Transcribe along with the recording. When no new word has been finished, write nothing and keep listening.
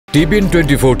TBN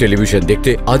 24 television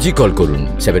দেখতে আজই call করুন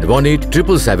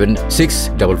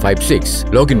 7187776556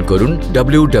 লগ ইন করুন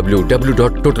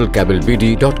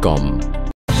www.totalcablebd.com।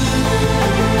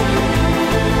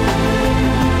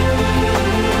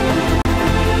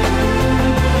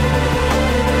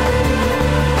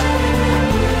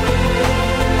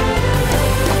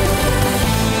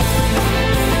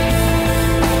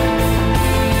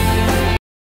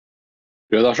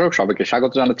 প্রিয় দর্শক, সবাইকে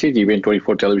স্বাগত জানাচ্ছি TBN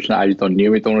 24 টেলিভিশন আয়োজিত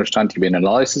নিয়মিত অনুষ্ঠান TBN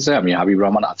Analysis-এ। আমি হাবিব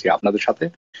রহমান আছি আপনাদের সাথে।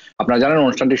 আপনারা জানেন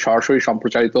অনুষ্ঠানটি সরাসরি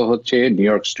সম্প্রচারিত হচ্ছে নিউ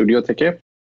ইয়র্ক স্টুডিও থেকে।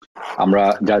 আমরা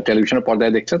যারা টেলিভিশনের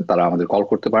পর্দায় দেখছেন তারা আমাদের কল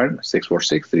করতে পারেন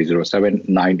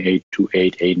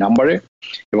 646-307-9828 এই নাম্বারে,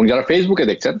 এবং যারা ফেসবুকে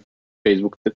দেখছেন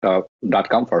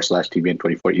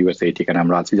facebook.com/TBN24USA এই ঠিকানায়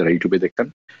আমরা আছি। যারা ইউটিউবে দেখছেন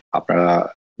আপনারা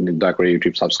দয়া করে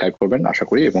ইউটিউব সাবস্ক্রাইব করবেন আশা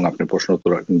করি, এবং আপনি প্রশ্ন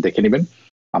উত্তর দেখে নেবেন।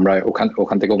 আমরা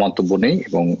ওখান থেকেও মন্তব্য নেই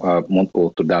এবং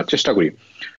উত্তর দেওয়ার চেষ্টা করি।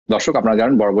 দর্শক, আপনারা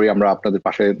জানেন বরাবরই আমরা আপনাদের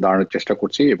পাশে দাঁড়ানোর চেষ্টা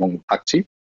করছি এবং থাকছি।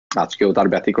 আজকেও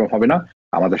তার ব্যতিক্রম হবে না।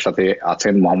 আমাদের সাথে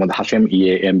আছেন Mohammad Hashem,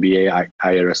 EA MBA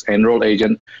IRS enrol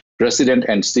agent, president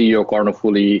and CEO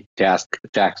Karnaphuli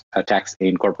tax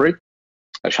incorporate.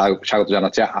 স্বাগত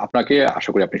জানাচ্ছি আপনাকে, আশা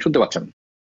করি আপনি শুনতে পাচ্ছেন।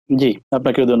 জি,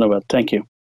 আপনাকেও ধন্যবাদ, থ্যাংক ইউ।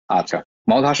 আচ্ছা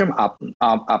মোহাম্মদ হাশেম,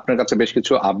 আপনার কাছে বেশ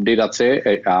কিছু আপডেট আছে,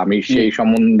 আমি সেই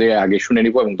সম্বন্ধে আগে শুনে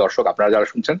নিব, এবং দর্শক আপনারা যারা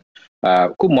শুনছেন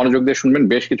খুব মনোযোগ দিয়ে শুনবেন।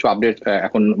 বেশ কিছু আপডেট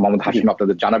এখন মোহাম্মদ হাশেম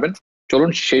আপনাদের জানাবেন। চলুন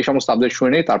সেই সমস্ত আপডেট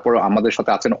শুনে নেই, তারপর আমাদের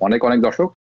সাথে আছেন অনেক দর্শক,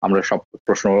 আমরা সব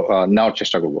প্রশ্ন নেওয়ার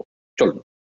চেষ্টা করব। চলুন।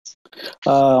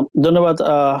 ধন্যবাদ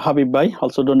হাবিব ভাই,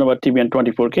 অলসো ধন্যবাদ TBN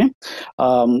 24 কে।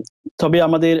 তবে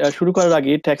আমাদের শুরু করার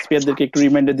আগে ট্যাক্স পেয়ারদেরকে একটু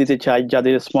রিমাইন্ডার দিতে চাই,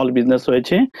 যাদের স্মল বিজনেস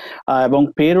হয়েছে এবং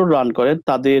পেরোল রান করেন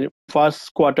তাদের ফার্স্ট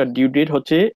কোয়ার্টার ডিউ ডেট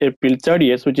হচ্ছে April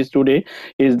 30th, which is today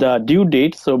is the due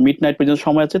date. So midnight পর্যন্ত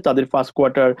সময় আছে, তাদের ফার্স্ট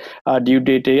কোয়ার্টার ডিউ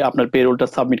ডেটে আপনার পেরোলটা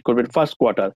সাবমিট করবেন ফার্স্ট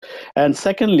কোয়ার্টার। অ্যান্ড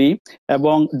সেকেন্ডলি,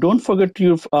 এবং don't forget to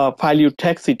file your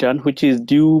tax return which is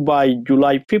due by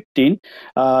July 15।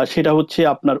 সেটা হচ্ছে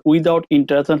আপনার উইদাউট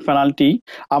ইন্টারেস্ট অ্যান্ড পেনাল্টি।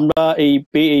 আমরা এই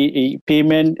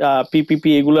পেমেন্ট PPP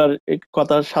এগুলার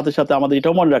কথার সাথে সাথে আমাদের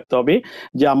এটাও মনে রাখতে হবে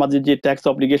যে আমাদের যে ট্যাক্স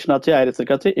অব্লিগেশন আছে IRS এর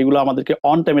কাছে, এগুলো আমাদেরকে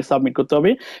অন টাইমে সাবমিট করতে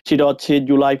হবে। সেটা হচ্ছে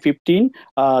July 15,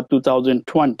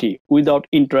 2020 without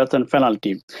interest and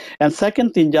penalty. And second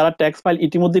thing, যারা ট্যাক্স ফাইল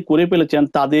ইতিমধ্যে করে ফেলেছেন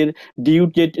তাদের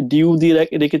ডিউ দিয়ে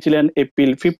রেখেছিলেন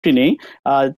এপ্রিল 15-এ,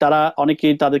 তারা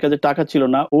অনেকেই তাদের কাছে টাকা ছিল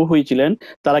না ও হয়েছিলেন,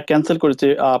 তারা ক্যান্সেল করেছে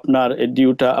আপনার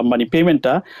ডিউটা মানে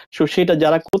পেমেন্টটা। সো সেটা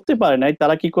যারা করতে পারে নাই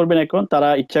তারা কি করবেন, এখন তারা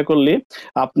ইচ্ছা করলে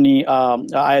আপনি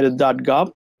irs.gov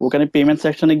ওখানে পেমেন্ট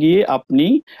সেকশনে গিয়ে আপনি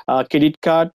ক্রেডিট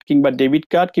কার্ড কিংবা ডেবিট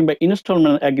কার্ড কিংবা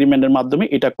ইনস্টলমেন্ট এগ্রিমেন্টের মাধ্যমে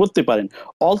এটা করতে পারেন।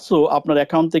 অলসো আপনার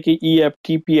অ্যাকাউন্ট থেকে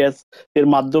EFTPS এর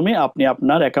মাধ্যমে আপনি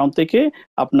আপনার অ্যাকাউন্ট থেকে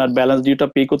আপনার ব্যালেন্স ডিউটা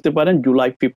পে করতে পারেন July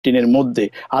 15 এর মধ্যে,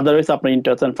 আদারওয়াইজ আপনার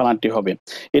ইন্টারেস্ট অ্যান্ড পেনাল্টি হবে।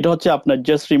 এটা হচ্ছে আপনার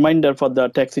just reminder for the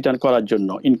tax return করার জন্য,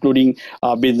 ইনক্লুডিং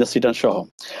বিজনেস রিটার্ন সহ।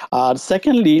 আর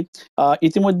সেকেন্ডলি,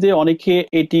 ইতিমধ্যে অনেকে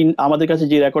আমাদের কাছে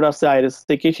যে রেকর্ড আছে IRS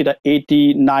থেকে, সেটা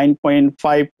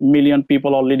 89.5 মিলিয়ন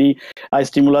পিপল অলরেডি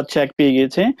স্টিমুলার চেক পেয়ে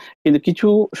গেছে, কিন্তু কিছু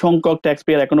সংখ্যক ট্যাক্স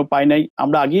পেয়ার এখনো পায় নাই।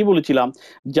 আমরা আগেই বলেছিলাম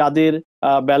যাদের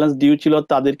ব্যালেন্স ডিউ ছিল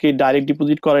তাদেরকে ডাইরেক্ট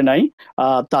ডিপোজিট করে নাই,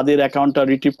 তাদের অ্যাকাউন্টটা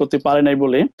রিট্রিভ করতে পারে নাই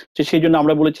বলে, সেই জন্য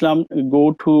আমরা বলেছিলাম go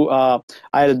to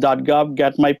irs.gov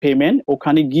get my payment,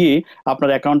 ওখানে গিয়ে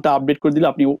আপনার অ্যাকাউন্টটা আপডেট করে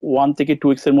দিলে আপনি 1 থেকে 2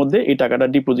 উইকস এর মধ্যে এই টাকাটা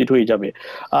ডিপোজিট হয়ে যাবে।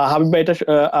 হাবিব ভাই, এটা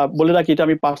বলে রাখি, এটা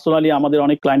আমি পার্সোনালি আমাদের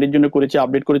অনেক ক্লায়েন্টের জন্য করেছি,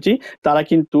 আপডেট করেছি। তারা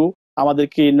কিন্তু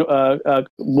আমাদেরকে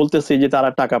বলতেছে যে তারা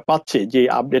টাকা পাচ্ছে যে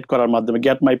আপডেট করার মাধ্যমে,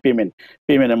 গেট মাই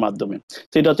পেমেন্টের মাধ্যমে।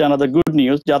 সেটা হচ্ছে আনাদার গুড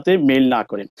নিউজ, যাতে মেইল না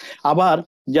করেন। আবার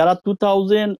যারা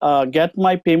 2000 গেট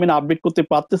মাই পেমেন্ট আপডেট করতে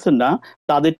পারতেছেন না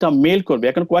তাদেরটা মেল করবে।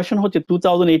 এখন কোয়েশ্চন হচ্ছে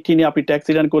 2018-এ আপনি ট্যাক্স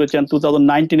রিটার্ন করেছেন,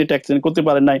 2019-এ ট্যাক্স রিটার্ন করতে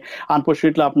পারেন নাই,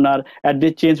 আনফরচুনেটলি আপনার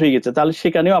অ্যাড্রেস চেঞ্জ হয়ে গেছে, তাহলে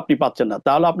সেখানেও আপনি পাচ্ছেন না।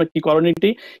 তাহলে আপনার কি করণীয়টি,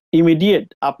 ইমিডিয়েট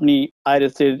আপনি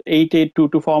IRS এর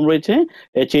 8822 ফর্ম রয়েছে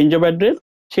চেঞ্জ অফ অ্যাড্রেস,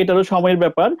 সেটারও সময়ের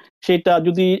ব্যাপার। সেটা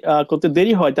যদি করতে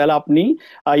দেরি হয় তাহলে আপনি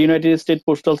ইউনাইটেড স্টেট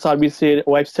পোস্টাল সার্ভিসের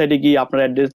ওয়েবসাইটে গিয়ে আপনার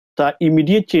অ্যাড্রেসটা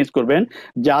ইমিডিয়েট চেঞ্জ করবেন,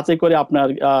 যাতে করে আপনার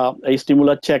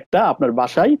স্টিমুলার চেকটা আপনার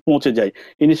বাসায় পৌঁছে যায়,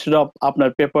 ইনস্টেড অফ আপনার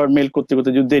পেপার মেল করতে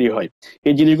করতে যদি দেরি হয়।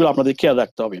 এই জিনিসগুলো আপনাদের খেয়াল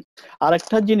রাখতে হবে। আর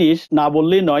একটা জিনিস না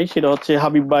বললেই নয়, সেটা হচ্ছে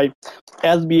হাবিব ভাই,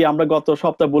 SBA আমরা গত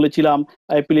সপ্তাহ বলেছিলাম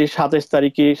এপ্রিলের 27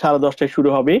 তারিখে 10:30টায় শুরু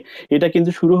হবে। এটা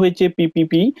কিন্তু শুরু হয়েছে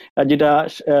PPP, যেটা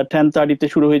 10:30-তে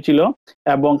শুরু হয়েছিল,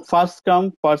 এবং ফার্স্ট কাম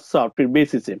ফার্স্ট সার্ভ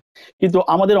বেসিসে। কিন্তু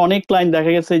আমাদের অনেক ক্লায়েন্ট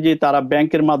দেখা গেছে যে তারা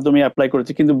ব্যাংকের মাধ্যমে অ্যাপ্লাই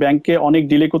করেছে, কিন্তু ব্যাংকে অনেক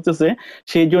ডিলে করতেছে।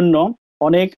 সেই জন্য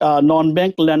অনেক নন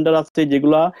ব্যাংক ল্যান্ডার আছে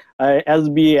যেগুলা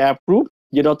SBA অ্যাপ্রুভ,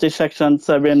 যেটা হচ্ছে সেকশন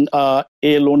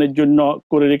 7A লোনের জন্য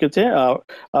করে রেখেছে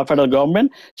ফেডারেল গভর্নমেন্ট।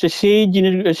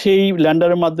 সেই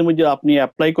ল্যান্ডারের মাধ্যমে যদি আপনি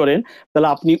অ্যাপ্লাই করেন, তাহলে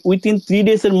আপনি উইথিন 3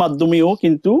 days এর মাধ্যমেও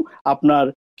কিন্তু আপনার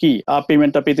কি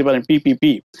পেমেন্টটা পেতে পারেন,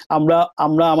 পিপিপি।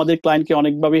 আমরা আমাদের ক্লায়েন্টকে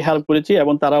অনেকভাবে হেল্প করেছি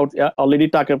এবং তারা অলরেডি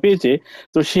টাকা পেয়েছে।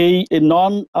 তো সেই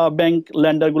নন ব্যাংক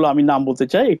ল্যান্ডার গুলো আমি নাম বলতে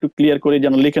চাই, একটু ক্লিয়ার করে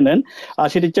যেন লিখে নেন।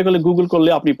 সেটা ইচ্ছা করলে গুগল করলে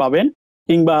আপনি পাবেন,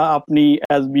 কিংবা আপনি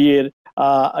এসবি এর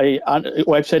এই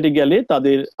ওয়েবসাইটে গেলে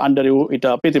তাদের আন্ডারেও এটা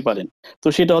পেতে পারেন। তো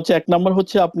সেটা হচ্ছে, এক নম্বর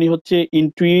হচ্ছে আপনি হচ্ছে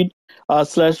ইনটুইট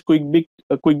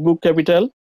কুইকবুক ক্যাপিটাল।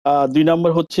 2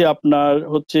 নম্বর হচ্ছে আপনার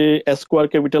হচ্ছে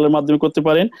এসকোয়ার ক্যাপিটালের মাধ্যমে করতে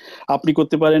পারেন। আপনি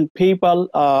করতে পারেন পেপাল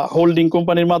হোল্ডিং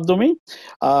কোম্পানির মাধ্যমে।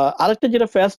 আরেকটা যেটা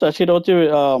ফাস্ট, সেটা হচ্ছে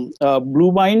ব্লু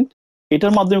মাইন্ড,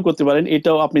 এটার মাধ্যমে করতে পারেন।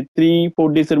 এটাও আপনি 3-4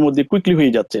 days এর মধ্যে কুইকলি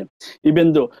হয়ে যাচ্ছে ইভেন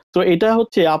দো। তো এটা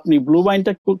হচ্ছে আপনি ব্লু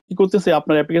মাইন্ডটা কি করতেছে,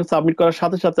 আপনার অ্যাপ্লিকেশন সাবমিট করার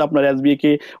সাথে সাথে আপনার এসবিআই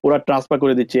কে ওরা ট্রান্সফার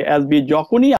করে দিচ্ছে। এসবিআই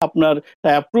যখনই আপনার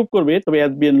অ্যাপ্রুভ করবে, তবে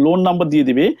এসবিআই লোন নাম্বার দিয়ে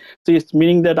দিবে। তো ইটস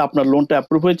মিনিং দ্যাট আপনার লোনটা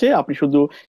অ্যাপ্রুভ হয়েছে। আপনি শুধু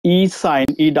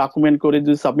ই ডকুমেন্ট করে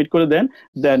যদি সাবমিট করে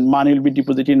দেন money will be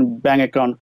deposit in bank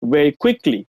account very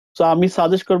quickly. তো আমি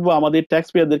সাজেস্ট করবো আমাদের ট্যাক্স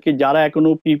পেয়ারদেরকে, যারা এখনো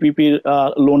পিপিপির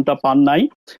লোনটা পান নাই,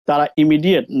 তারা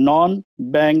ইমিডিয়েট নন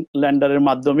ব্যাংক ল্যান্ডারের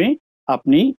মাধ্যমে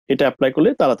আপনি এটা অ্যাপ্লাই করলে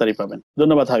তাড়াতাড়ি পাবেন।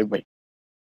 ধন্যবাদ হাবিব ভাই।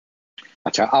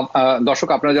 আচ্ছা, দর্শক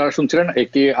আপনারা যারা শুনছিলেন,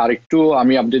 আরেকটু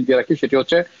আমি আপডেট দিয়ে রাখি, সেটি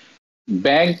হচ্ছে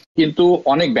ব্যাংক কিন্তু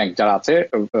অনেক ব্যাংক যারা আছে,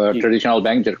 ট্রেডিশনাল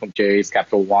ব্যাংক যেরকম Chase,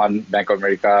 capital one, bank of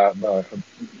America,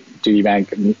 TB bank,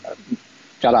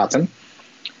 যারা আছেন,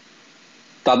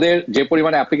 তাদের যে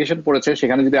পরিমাণে অ্যাপ্লিকেশন পড়েছে,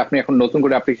 সেখানে যদি আপনি এখন নতুন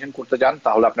করে অ্যাপ্লিকেশন করতে যান,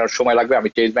 তাহলে আপনার সময় লাগবে। আমি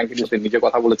চেজ ব্যাংকের সাথে নিজে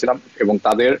কথা বলেছিলাম, এবং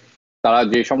তারা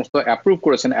যে সমস্ত অ্যাপ্রুভ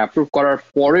করেছেন, অ্যাপ্রুভ করার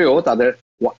পরেও তাদের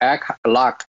 1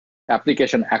 লাখ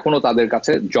অ্যাপ্লিকেশন এখনো তাদের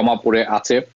কাছে জমা পড়ে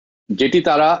আছে, যেটি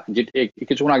তারা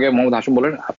কিছুক্ষণ আগে মোহাম্মদ হাসিম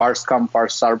বলেন first come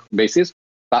first serve basis.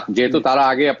 যেহেতু তারা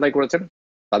আগে অ্যাপ্লাই করেছেন,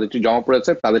 তাদেরটি জমা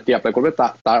পড়েছে, তাদেরটি অ্যাপ্লাই করবে।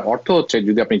 তার অর্থ হচ্ছে,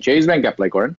 যদি আপনি চেজ ব্যাংক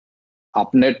অ্যাপ্লাই করেন,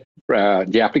 আপনার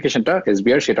যে অ্যাপ্লিকেশনটা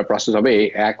এসবিআই সেটা প্রসেস হবে এই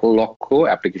 1 লক্ষ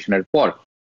অ্যাপ্লিকেশনের পর।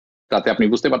 তাতে আপনি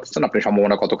বুঝতে পারতেছেন আপনার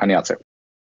সম্ভাবনা কতখানি আছে,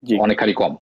 অনেকখানি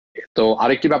কম। তো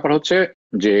আরেকটি ব্যাপার হচ্ছে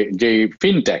যে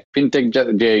ফিনটেক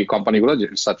যে কোম্পানিগুলো,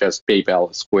 such as PayPal,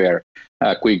 square,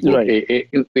 QuickBook,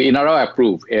 এনারাও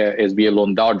approve SBI loan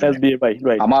দেওয়ার জন্য।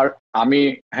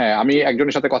 আমি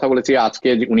একজনের সাথে কথা বলেছি আজকে,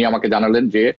 উনি আমাকে জানালেন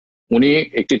যে উনি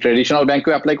একটি ট্রেডিশনাল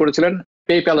ব্যাংকেও অ্যাপ্লাই করেছিলেন,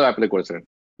 পেপ্যালও অ্যাপ্লাই করেছিলেন।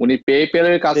 উনি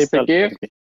পেপ্যালের কাছ থেকে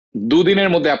 2 দিনের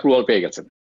মধ্যে অ্যাপ্রুভাল পেয়ে গেছেন।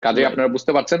 কাজে আপনারা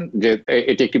বুঝতে পারছেন যে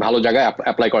এটি একটি ভালো জায়গায়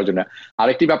অ্যাপ্লাই করার জন্য।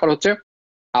 আরেকটি ব্যাপার হচ্ছে,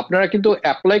 আপনারা কিন্তু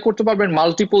অ্যাপ্লাই করতে পারবেন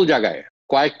মাল্টিপল জায়গায়,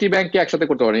 কয়েকটি ব্যাংকে একসাথে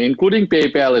করতে পারেন, ইনক্লুডিং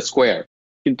পেপ্যাল, স্কোয়ার।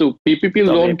 কিন্তু পিপিপি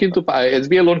লোন কিন্তু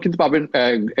এসবিআই লোন কিন্তু পাবেন,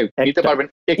 নিতে পারবেন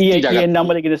একটি জায়গায়,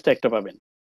 নাম্বার এগেইনস্ট একটা পাবেন।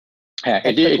 হ্যাঁ,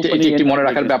 এটি একটি মনে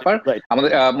রাখার ব্যাপার।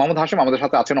 আমাদের মোহাম্মদ হাশিম আমাদের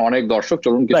সাথে আছেন অনেক দর্শক,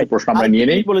 চলুন কিছু প্রশ্ন আমরা নিয়ে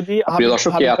নেই। প্রিয়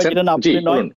দর্শক কে আছেন? জি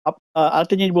বলুন।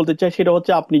 আরেকটা জিনিস বলতে চাই, সেটা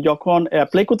হচ্ছে আপনি যখন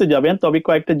অ্যাপ্লাই করতে যাবেন, তবে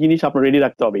কয়েকটা জিনিস আপনার রেডি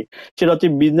রাখতে হবে। সেটা হচ্ছে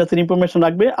বিজনেসের ইনফরমেশন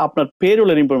রাখবে, আপনার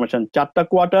পেরোলের ইনফরমেশন, 4টা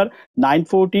কোয়ার্টার,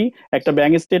 940, একটা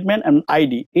ব্যাংক স্টেটমেন্ট এন্ড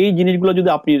আইডি। এই জিনিসগুলো যদি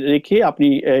আপনি রেখে আপনি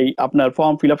আপনার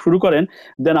ফর্ম ফিল আপ শুরু করেন,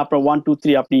 দেন আপনার 1, 2,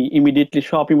 3 আপনি ইমিডিয়েটলি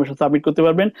সব ইনফরমেশন সাবমিট করতে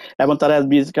পারবেন, এবং তারা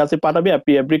এসবিআই এর কাছে পাঠাবে।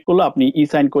 আপনি অ্যাপ্রুভ করলে আপনি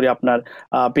সাইন করে আপনার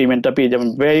পেমেন্টটা পেয়ে যাবেন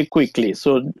ভেরি কুইকলি।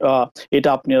 সো এটা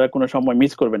আপনারা কোনো সময়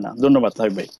মিস করবেন না। ধন্যবাদ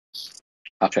সাহেব ভাই।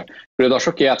 আচ্ছা, প্রিয়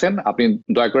দর্শক কে আছেন, আপনি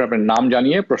দয়া করে আপনার নাম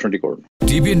জানিয়ে প্রশ্নটি করুন।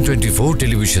 TBN 24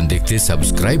 টেলিভিশন দেখতে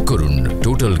সাবস্ক্রাইব করুন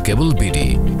টোটাল কেবল বিডি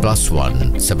 +1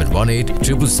 718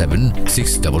 777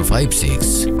 6556।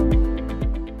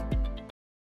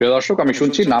 প্রিয় দর্শক, আমি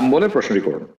শুনছি, নাম বলে প্রশ্নটি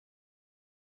করুন।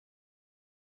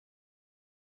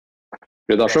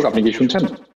 প্রিয় দর্শক, আপনি কি শুনছেন?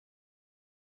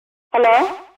 হ্যালো।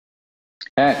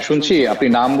 হ্যাঁ শুনছি, আপনি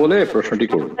নাম বলে প্রশ্নটি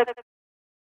করুন।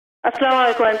 আসসালামু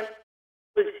আলাইকুম।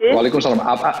 ওয়ালাইকুম সালাম।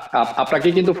 আপনাকে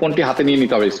কিন্তু ফোনটি হাতে নিয়ে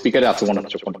নিতে হবে, স্পিকারে আছে মনে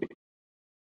হচ্ছে ফোনটি।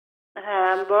 হ্যাঁ,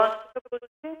 আমি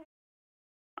বলছি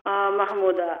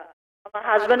মাহমুদা। আমার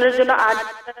হাজবেন্ডের জন্য 8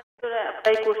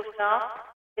 অ্যাপ্লাই করছিলাম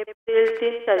এপ্রিল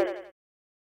 3 তারিখ,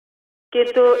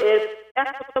 কিন্তু এর 1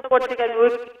 সপ্তাহ পর থেকে আমি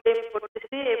ক্লেম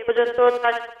করতেছি, এ পর্যন্ত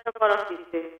 4 সপ্তাহ করা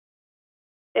হয়েছে।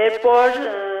 এরপর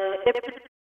এপ্রিল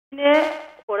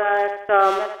ওরা একটা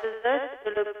মেসেজ দেয়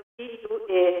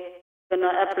PUA জন্য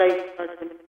অ্যাপ্লাই করার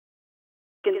জন্য,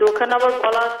 কিন্তু ওখানে আবার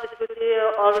বলা আছে যদি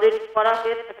অলরেডি করা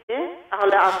হয়ে থাকে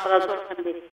তাহলে আর করার দরকার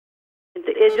নেই, কিন্তু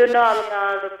এর জন্য আমি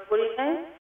আর করি নাই।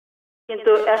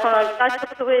 কিন্তু এখন 4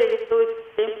 সপ্তাহ হয়ে গেছে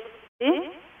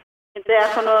কিন্তু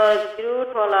এখনো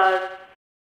 $0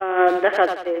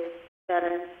 দেখাচ্ছে।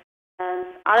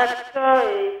 আর একটা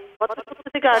গত সপ্তাহ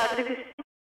থেকে আসলে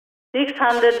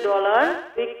 $600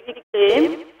 উইকলি ক্লেম,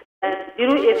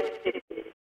 0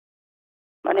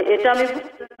 মানে এটা আমি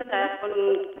বুঝতেছি না এখন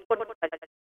কি করতে পারি।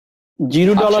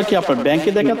 $0 কি আপনার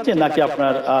ব্যাংকে দেখাচ্ছে নাকি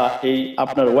আপনার এই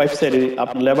আপনার ওয়েবসাইটে,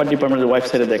 আপনার লেবার ডিপার্টমেন্টের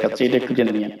ওয়েবসাইটে দেখাচ্ছে? এটা একটু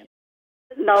জেনে নিন।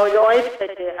 না, ওই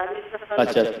ওয়েবসাইটে আমি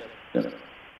আচ্ছা,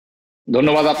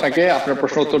 ধন্যবাদ আপনাকে। আপনার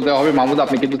প্রশ্ন উত্তর দেওয়া হবে। মাহমুদ,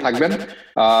 আপনি কিন্তু থাকবেন,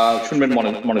 শুনবেন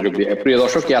মনোযোগ দিয়ে। প্রিয়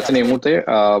দর্শক, কে আছেন এই মুহূর্তে?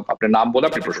 আপনার নাম বলে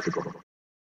আপনি প্রশ্ন করুন।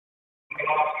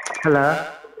 হ্যালো,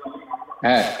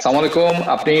 হ্যাঁ, আসসালামু আলাইকুম।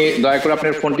 আপনি দয়া করে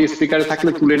আপনার ফোনটি স্পিকারে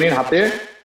থাকলে তুলে নিন হাতে,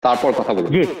 তারপর কথা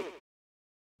বলুন। জি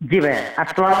জি ভাই,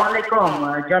 আসসালামু আলাইকুম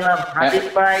জনাব হাবিব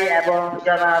ভাই এবং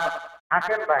জনাব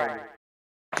হাসান ভাই।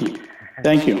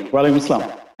 Thank you. ওয়ালাইকুম আসসালাম।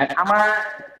 আমার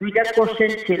দুইটা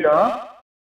কোশ্চেন ছিল।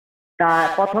 তা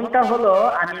প্রথমটা হলো,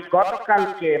 আমি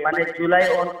গতকালকে মানে জুলাই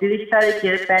 29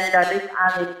 তারিখে প্যান্ডামিক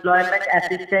আনএমপ্লয়মেন্ট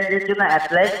অ্যাসিস্ট্যান্টের জন্য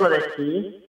অ্যাপ্লাই করেছি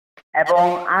এবং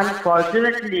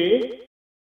আনফরচুনেটলি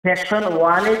সেকশন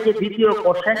 1 এর যে দ্বিতীয়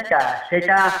কোশ্চেনটা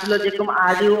সেটা আসলে যেরকম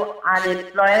are you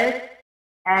unemployed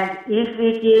and if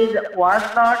it is was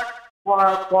not for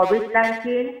COVID-19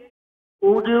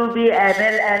 would you be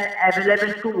able and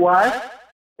available to work?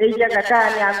 এই জায়গাটা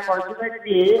আমি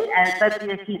আনফরচুনেটলি অ্যান্সার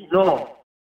দিয়েছি নো।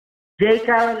 যেই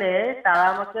কারণে তারা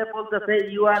আমাকে বলতেছে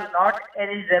you are not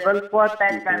eligible for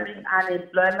pandemic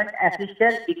unemployment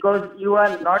assistant because you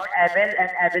are not Abel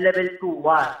and available to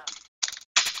work.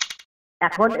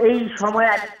 এখন এই সময়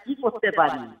আমি কি করতে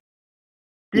পারি?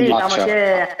 প্লিজ আমাকে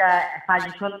একটা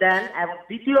সাজেশন দেন। এবং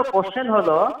দ্বিতীয় কোশ্চেন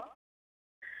হলো,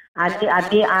 আমি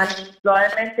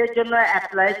আনএমপ্লয়মেন্টের জন্য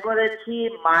অ্যাপ্লাই করেছি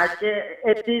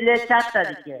এপ্রিলের 4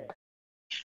 তারিখে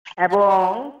এবং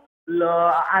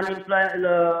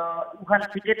ওখান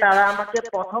থেকে তারা আমাকে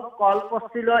প্রথম কল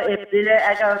করছিল এপ্রিলের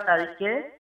 11 তারিখে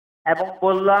এবং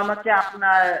বললো আমাকে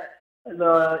আপনার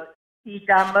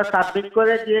ইটা আমরা সাবমিট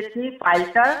করে দিয়েছি,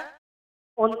 ফাইলটা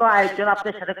অন্য আরেকজন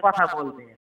আপনার সাথে কথা বলবে।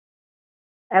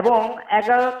 এবং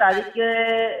 11 তারিখে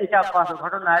এটা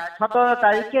ঘটনা, 17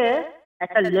 তারিখে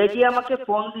একটা লেডি আমাকে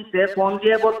ফোন দিছে, ফোন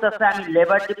দিয়ে বলতেছে আমি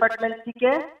লেবার ডিপার্টমেন্ট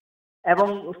থেকে, এবং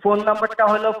ফোন নাম্বারটা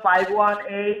হলো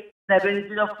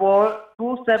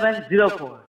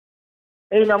 5187042704।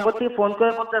 এই নম্বর থেকে ফোন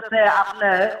করে বলতেছে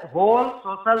আপনার হোল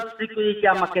সোশ্যাল সিকিউরিটি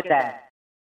আমাকে দেন।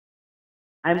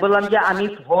 আমি বললাম যে আমি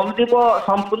হোল দিব,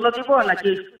 সম্পূর্ণ দিব নাকি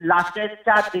লাস্টের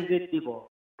 4 ডিজিট দিব।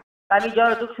 আমি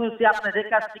যতটুকু শুনছি আপনাদের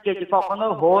কাছ থেকে যে কখনো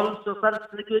হোল সোশ্যাল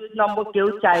সিকিউরিটি নম্বর কেউ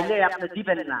চাইলে আপনি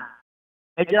দিবেন না।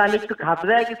 এই জন্য আমি একটু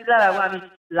ঘাবড়ে গেছিলাম এবং আমি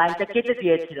লাইনটা কেটে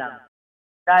দিয়েছিলাম।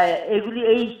 তাই এগুলি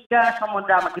এইটা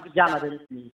সম্বন্ধে আমাকে একটু জানাবেন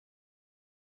প্লিজ।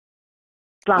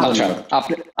 আচ্ছা,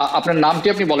 আপনার নামটি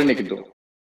আপনি বলেননি কিন্তু।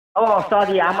 ও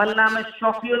সরি, আমার নাম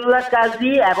শফিউল্লাহ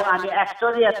কাজী এবং আমি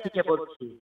অ্যাস্টোরিয়া থেকে বলছি।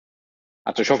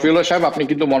 আচ্ছা শফিউল্লাহ সাহেব, আপনি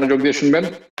কিন্তু মনোযোগ দিয়ে শুনবেন,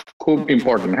 খুব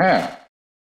ইম্পর্টেন্ট। হ্যাঁ,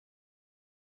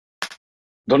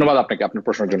 ধন্যবাদ আপনাকে আপনার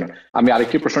প্রশ্নের জন্য। আমি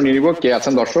আরেকটি প্রশ্ন নিয়ে নিব। কে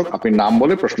আছেন দর্শক? আপনি নাম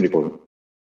বলে প্রশ্নটি করুন।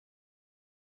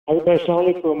 আসসালামু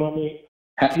আলাইকুম, আমি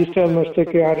ইস্টার মেস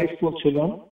থেকে আরিফ বলছিলাম।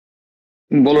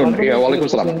 বলুন। ওয়ালাইকুম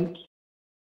সালাম।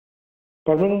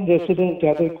 পার্মানেন্ট রেসিডেন্ট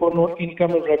যাদের কোনো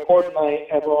ইনকামের রেকর্ড নাই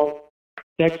এবং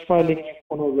ট্যাক্স ফাইলিং এর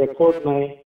কোনো রেকর্ড নাই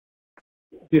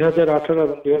 2018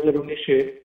 এবং 2019-এ,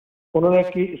 ওনারা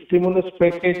কি স্টিমুলাস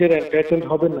প্যাকেজের এন্টাইটেলড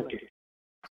হবেন নাকি?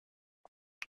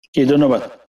 ধন্যবাদ।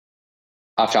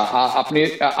 আচ্ছা, আপনি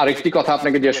আরেকটি কথা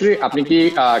আপনাকে জিজ্ঞেস করি, আপনি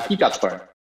কি কাজ করেন?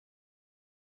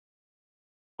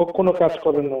 কোনো কাজ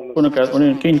করেন না? কোনো কাজ,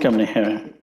 ইনকাম নেই। হ্যাঁ,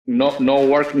 নো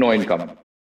ওয়ার্ক নো ইনকাম।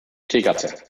 ঠিক আছে,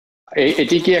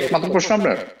 এটি কি একমাত্র প্রশ্ন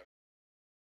আপনার?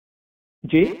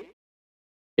 জি,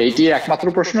 এইটি একমাত্র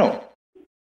প্রশ্ন?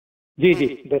 জি জি।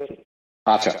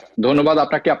 আচ্ছা, ধন্যবাদ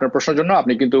আপনাকে আপনার প্রশ্নের জন্য।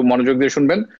 আপনি কিন্তু মনোযোগ দিয়ে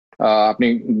শুনবেন। আপনি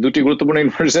দুটি গুরুত্বপূর্ণ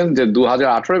ইনফরমেশন, যে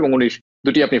 2018 এবং 19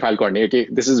 দুটি আপনি ফাইল করেন, এটি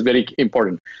দিস ইজ ভেরি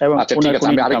ইম্পর্টেন্ট। আচ্ছা ঠিক আছে,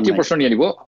 আমি আরেকটি প্রশ্ন নিয়ে নিব।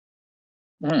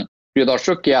 প্রিয়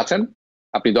দর্শক, কে আছেন?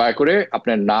 আপনি দয়া করে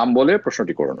আপনার নাম বলে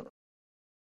প্রশ্নটি করুন।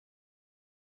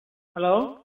 হ্যালো,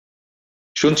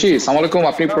 শুনছি। আসসালামু আলাইকুম,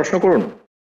 আপনি প্রশ্ন করুন।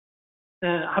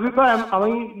 হাবিব ভাই,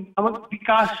 আমি আমার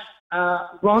বিকাশ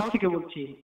ব্রহ্মস থেকে বলছি।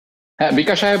 হ্যাঁ,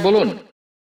 বিকাশ সাহেব বলুন।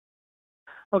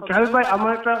 ওকে হাবিব ভাই,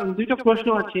 আমার দুইটা প্রশ্ন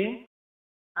আছে।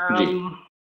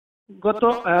 গত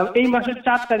এই মাসের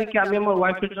 4 তারিখে আমি আমার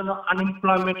ওয়াইফের জন্য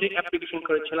আনএমপ্লয়মেন্টে অ্যাপ্লিকেশন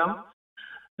করেছিলাম।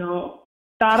 তো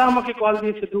তারা আমাকে কল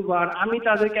দিয়েছে 2 বার। আমি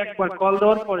তাদেরকে একবার কল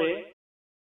দেওয়ার পরে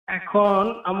এখন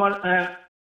আমার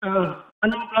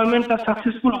আনএমপ্লয়মেন্টটা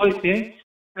সাকসেসফুল হয়েছে।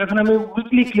 এখন আমি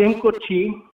উইকলি ক্লেম করছি,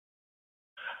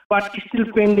 বাট স্টিল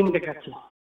পেন্ডিং দেখাচ্ছে।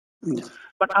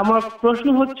 বাট আমার প্রশ্ন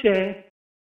হচ্ছে,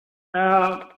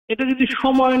 এটা যদি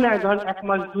সময় নেয়, ধর 1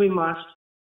 মাস 2 মাস,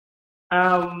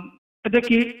 এটা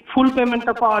কি ফুল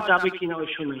পেমেন্টটা পাওয়া যাবে কিনা ওই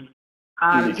সময়?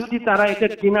 আর যদি তারা এটা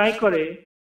ডিনাই করে,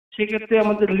 সেক্ষেত্রে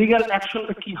আমাদের লিগ্যাল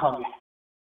অ্যাকশনটা কি হবে?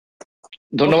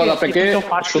 ধন্যবাদ Okay, আপনাকে, this is the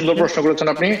first সুন্দর question. প্রশ্ন করেছেন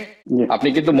আপনি। আপনি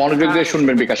কিন্তু মনোযোগ দিয়ে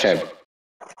শুনবেন বিকাশ সাহেব।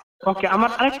 ওকে, আমার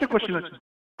আরেকটা কোশ্চেন আছে।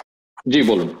 জি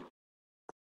বলুন।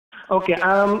 ওকে,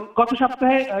 গত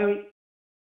সপ্তাহে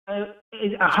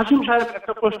হাসিম সাহেব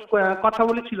একটা কথা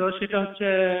বলেছিল, সেটা হচ্ছে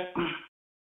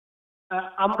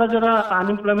আমরা যারা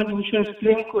আনএমপ্লয়মেন্ট ইন্স্যুরেন্স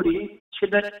ক্লেম করি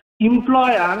সেটা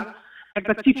এমপ্লয়ার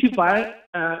একটা চিঠি পায়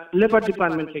লেবার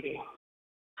ডিপার্টমেন্ট থেকে।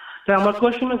 তো আমার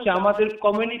কোশ্চেন হচ্ছে, আমাদের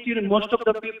কমিউনিটির মোস্ট অফ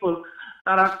দ্য পিপল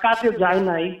তারা কাজে যায়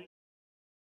নাই,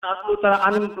 তারপর তারা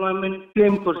আনএমপ্লয়মেন্ট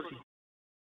ক্লেম করছে।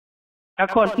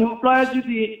 এখন এমপ্লয়ার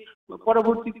যদি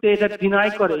পরবর্তীতে এটা ডিনাই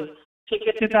করে,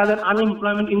 সেক্ষেত্রে তাদের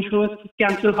আনএমপ্লয়মেন্ট ইন্স্যুরেন্স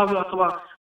ক্যান্সেল হবে অথবা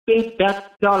পে ব্যাক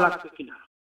দেওয়া লাগবে কিনা?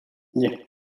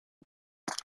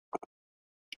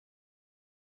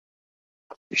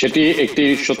 সেটি একটি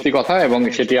সত্যি কথা এবং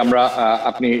সেটি আমরা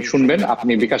আপনি শুনবেন।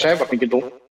 আপনি বিকাশ সাহেব, আপনি কিন্তু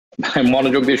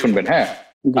মনোযোগ দিয়ে শুনবেন। হ্যাঁ,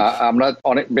 আমরা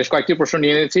বেশ কয়েকটি প্রশ্ন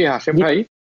নিয়ে নিয়েছি হাসিম ভাই।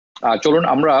 চলুন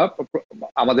আমরা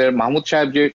আমাদের মাহমুদ সাহেব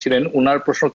যে ছিলেন ওনার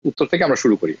প্রশ্ন উত্তর থেকে আমরা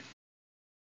শুরু করি।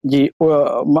 জি,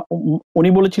 উনি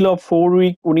বলেছিল 4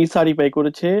 উইক উনি সার্টিফাই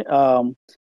করেছে,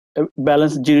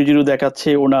 ব্যালেন্স 0 দেখাচ্ছে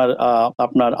ওনার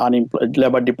আপনার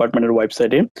লেবার ডিপার্টমেন্টের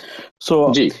ওয়েবসাইটে। সো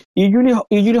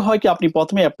ইউজুয়ালি হয় কি, আপনি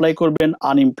প্রথমে অ্যাপ্লাই করবেন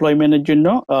আনএমপ্লয়মেন্টের জন্য,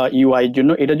 ইউআই এর জন্য।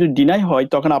 এটা যদি ডিনাই হয়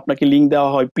তখন আপনাকে লিঙ্ক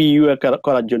দেওয়া হয় পিইউ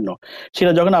করার জন্য।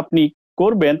 সেটা যখন আপনি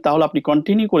করবেন তাহলে আপনি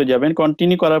কন্টিনিউ করে যাবেন।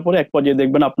 কন্টিনিউ করার পরে এক পর্যায়ে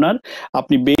দেখবেন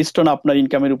আপনি বেসড অন আপনার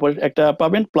ইনকামের উপর একটা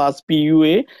পাবেন, প্লাস পিইউ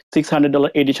এ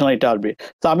 $600 এডিশনাল এটা আসবে।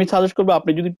 তো আমি সাজেস্ট করবো,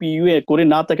 আপনি যদি পিইউ এ করে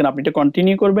না থাকেন আপনি এটা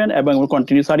কন্টিনিউ করবেন এবং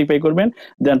কন্টিনিউ সার্টিফাই করবেন,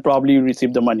 দেন probably you receive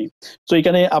the money. So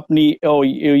এখানে আপনি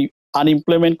ওই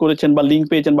আনএমপ্লয়মেন্ট করেছেন বা লিঙ্ক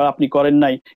পেয়েছেন বা আপনি করেন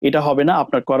নাই, এটা হবে না।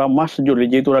 আপনার করা মাস্ট জরুরি,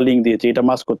 যেহেতু ওরা লিঙ্ক দিয়েছে, এটা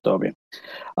মাস্ট করতে হবে।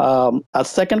 আর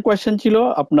সেকেন্ড কোয়েশ্চেন ছিল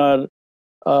আপনার,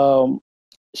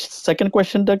 সেকেন্ড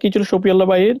কোয়েশ্চেনটা কি ছিল শফিউল্লাহ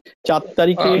ভাইয়ের? 4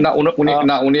 তারিখে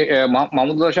উনি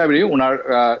মাহমুদ সাহেবরি, ওনার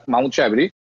মাহমুদ সাহেবরি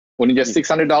উনি যে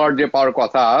 $600 যে পাওয়ার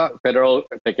কথা ফেডারেল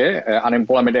থেকে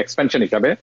আনএমপ্লয়মেন্ট এক্সপেনশন হিসাবে,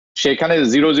 সেখানে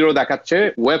 0 দেখাচ্ছে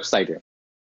ওয়েবসাইটে।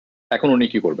 এখন উনি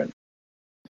কি করবেন?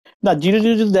 না, 0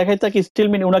 যদি দেখায় তাকে স্টিল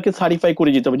মিন ওনাকে সার্টিফাই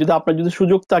করে যেতে হবে। যদি আপনার যদি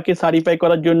সুযোগ থাকে সার্টিফাই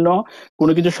করার জন্য,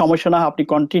 কোনো কিছু সমস্যা না, আপনি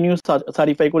কন্টিনিউ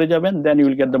সার্টিফাই করে যাবেন, দেন you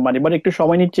will get the money. But একটু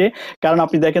সময় নিচ্ছে, কারণ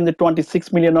আপনি দেখেন যে 26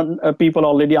 million people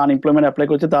already unemployment apply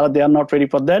করছে, তারা দে are not ready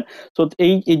for that. So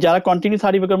এই যারা কন্টিনিউ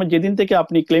সার্টিফাই করবেন, যেদিন থেকে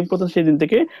আপনি ক্লেম করতেন সেদিন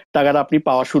থেকে টাকাটা আপনি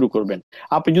পাওয়া শুরু করবেন।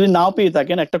 আপনি যদি নাও পেয়ে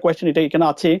থাকেন, একটা কোয়েশ্চেন এটা এখানে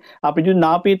আছে, আপনি যদি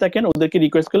না পেয়ে থাকেন ওদেরকে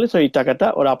রিকোয়েস্ট করলে এই টাকাটা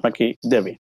ওরা আপনাকে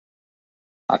দেবে।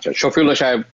 আচ্ছা, শফিউল্লাহ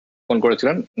সাহেব ফোন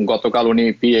করেছিলেন, গতকাল উনি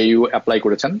পিএইউ অ্যাপ্লাই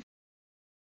করেছেন,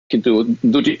 কিন্তু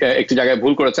একটি জায়গায়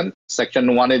ভুল করেছেন। সেকশন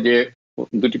 1 এ যে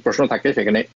 2টি প্রশ্ন থাকে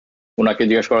সেখানে ওনাকে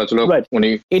জিজ্ঞেস করা ছিল উনি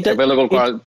অ্যাভেলেবল করা।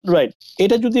 রাইট,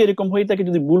 এটা যদি এরকম হয়ে থাকে,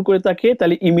 যদি ভুল করে থাকে,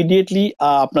 তাহলে ইমিডিয়েটলি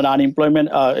আপনার আনএমপ্লয়মেন্ট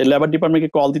লেবার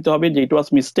ডিপার্টমেন্টকে কল দিতে হবে যে ইট ওয়াজ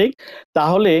মিস্টেক।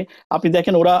 তাহলে আপনি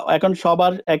দেখেন ওরা এখন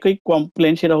সবার একই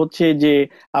কমপ্লেন, সেটা হচ্ছে যে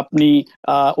আপনি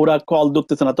ওরা কল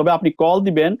ধরতেছে না। তবে আপনি কল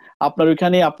দিবেন, আপনার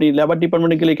ওইখানে আপনি লেবার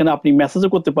ডিপার্টমেন্টে গেলে এখানে আপনি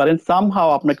মেসেজও করতে পারেন, সামহাও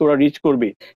আপনাকে ওরা রিচ করবে।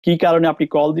 কি কারণে আপনি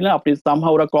কল দিলেন, আপনি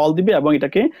সামহাও ওরা কল দিবে এবং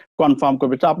এটাকে কনফার্ম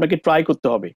করবে। তো আপনাকে ট্রাই করতে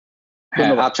হবে।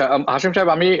 আচ্ছা হাসিম সাহেব,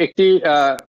 আমি একটি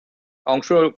অংশ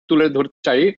তুলে ধরতে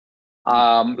চাই।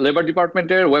 লেবার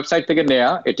ডিপার্টমেন্টের ওয়েবসাইট থেকে নেয়া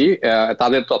এটি,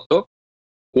 তাদের তথ্য।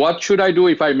 What should I do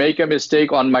if I make a mistake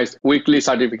on my weekly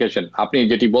certification? আপনি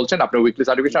যেটি বলছেন আপনার উইকলি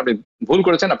সার্টিফিকেশন আপনি ভুল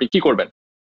করেছেন, আপনি কি করবেন?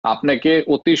 আপনাকে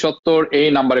অতি সত্বর এই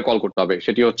নাম্বারে কল করতে হবে,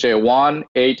 সেটি হচ্ছে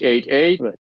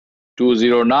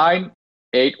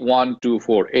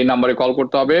 1-888-209-8124। এই নাম্বারে কল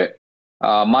করতে হবে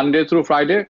মানডে থ্রু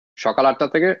ফ্রাইডে সকাল 8টা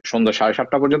থেকে সন্ধ্যা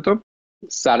 7:30 পর্যন্ত,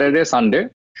 স্যাটারডে সানডে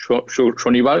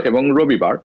শনিবার এবং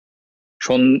রবিবার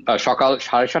সকাল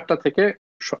 7:30 থেকে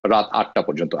রাত 8টা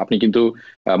পর্যন্ত। আপনি কিন্তু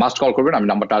মাস্ট কল করবেন। আমি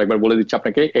নাম্বারটা আরেকবার বলে দিচ্ছি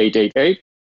আপনাকে,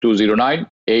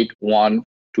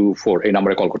 888-209-8124 এই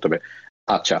নাম্বারে কল করতে হবে।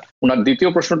 আচ্ছা, ওনার দ্বিতীয়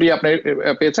প্রশ্নটি আপনি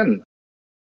পেয়েছেন?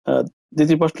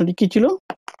 দ্বিতীয় প্রশ্নটি কি ছিল?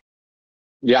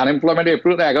 যে আনএমপ্লয়মেন্ট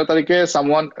এপ্রিল 11 তারিখে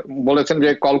সামওয়ান বলেছেন যে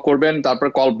কল করবেন, তারপর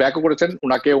কল ব্যাকও করেছেন।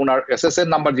 ওনাকে ওনার এসএসএন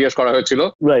নাম্বার জিজ্ঞেস করা হয়েছিল,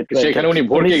 সেখানে উনি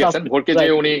ভরকে গেছেন, ভরকে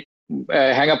যেয়ে উনি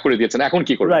হ্যাং আপ করে দিয়েছেন। এখন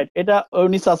কি করবেন? রাইট, এটা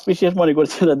উনি সাসপিশিয়াস মনে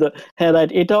করছেন। হ্যাঁ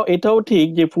রাইট, এটাও ঠিক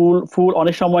যে ফুল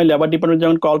অনেক সময় লেবার ডিপার্টমেন্ট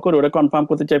যখন কল করে ওরা কনফার্ম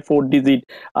করতে চায় 4 ডিজিট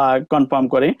কনফার্ম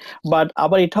করে। বাট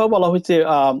আবার এটাও বলা হয়েছে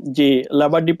যে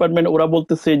লেবার ডিপার্টমেন্ট ওরা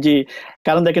বলতেছে যে,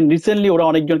 কারণ দেখেন রিসেন্টলি ওরা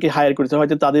অনেকজনকে হায়ার করেছে,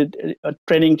 হয়তো তাদের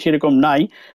ট্রেনিং সেরকম নাই,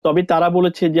 তবে তারা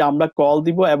বলেছে যে আমরা কল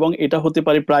দিব এবং এটা হতে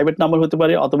পারে প্রাইভেট নাম্বার হতে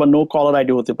পারে অথবা নো কলার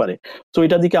আইডি হতে পারে। তো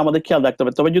এটার দিকে আমাদের খেয়াল রাখতে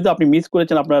হবে। তবে যদি আপনি মিস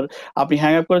করেছেন, আপনি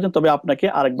হ্যাং আপ করেছেন, তবে আপনাকে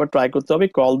আরেকবার ট্রাই করতে হবে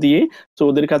কল দিয়ে। তো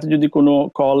ওদের কাছে যদি কোনো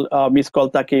কল মিস কল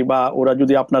থাকে বা ওরা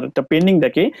যদি আপনার একটা পেন্ডিং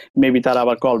দেখে, মেবি তারা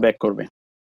আবার কল ব্যাক করবে।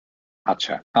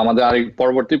 আচ্ছা, আমাদের আরেক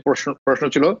পরবর্তী প্রশ্ন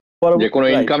ছিল যে কোনো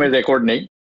ইনকামের রেকর্ড নেই।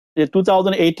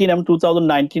 2018 এবং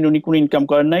 2019 উনি কোনো ইনকাম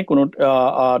করেন নাই, কোনো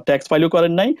ট্যাক্স ফাইলও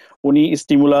করেন নাই। উনি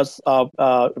স্টিমুলাস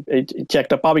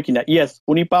চেকটা পাবে কিনা? ইয়েস,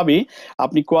 উনি পাবে।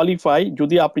 আপনি কোয়ালিফাই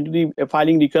যদি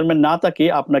ফাইলিং রিকোয়ারমেন্ট না থাকে,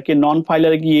 আপনাকে নন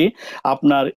ফাইলারে গিয়ে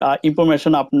আপনার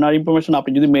ইনফরমেশন আপনি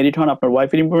যদি মেরিট হন, আপনার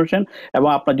ওয়াইফের ইনফরমেশন এবং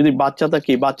আপনার যদি বাচ্চা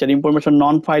থাকে, বাচ্চার ইনফরমেশন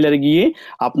নন ফাইলারে গিয়ে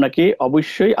আপনাকে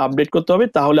অবশ্যই আপডেট করতে হবে,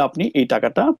 তাহলে আপনি এই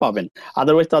টাকাটা পাবেন।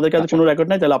 আদারওয়াইজ তাদের কাছে কোনো রেকর্ড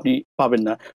নাই, তাহলে আপনি পাবেন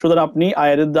না। সুতরাং আপনি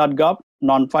irs.gov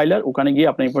নন ফাইলার, ওখানে গিয়ে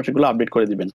আপনার ইনফরমেশন গুলো আপডেট করে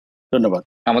দিবেন। ধন্যবাদ।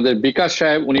 আমাদের বিকাশ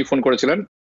সাহেব উনি ফোন করেছিলেন,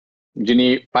 যিনি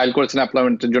ফাইল করেছেন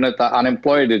এমপ্লয়মেন্টের জন্য, তার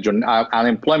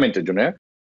আনএমপ্লয়মেন্টের জন্য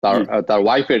তার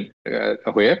ওয়াইফের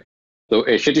হয়ে। তো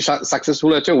সেটি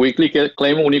সাকসেসফুল হয়েছে, উইকলি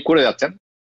ক্লেম উনি করে যাচ্ছেন।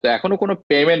 তো এখনো কোনো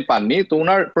পেমেন্ট পাননি। তো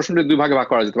ওনার প্রশ্নটি দুই ভাগে ভাগ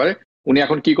করা যেতে পারে। উনি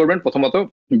এখন কি করবেন প্রথমত,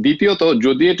 দ্বিতীয়ত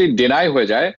যদি এটি ডিনাই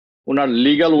হয়ে যায়, ওনার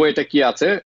লিগ্যাল ওয়েটা কি আছে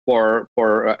ফর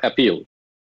অ্যাপিল?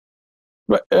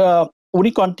 উনি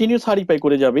কন্টিনিউ সার্টিফাই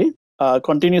করে যাবে,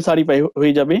 কন্টিনিউ সার্টিফাই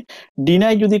হয়ে যাবে।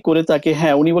 ডিনাই যদি করে থাকে,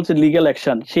 হ্যাঁ উনি বলছেন লিগ্যাল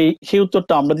অ্যাকশন, সেই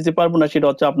উত্তরটা আমরা দিতে পারবো না। সেটা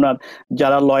হচ্ছে আপনার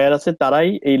যারা লয়ার আছে, তারাই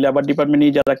এই লেবার ডিপার্টমেন্ট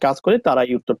নিয়ে যারা কাজ করে,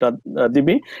 তারাই উত্তরটা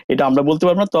দিবে। এটা আমরা বলতে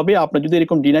পারবো না। তবে আপনার যদি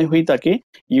এরকম ডিনাই হয়ে থাকে,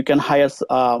 ইউ ক্যান হায়ার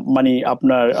মানে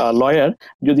আপনার লয়ার,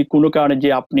 যদি কোনো কারণে যে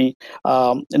আপনি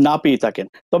না পেয়ে থাকেন।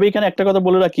 তবে এখানে একটা কথা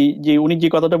বলে রাখি, যে উনি যে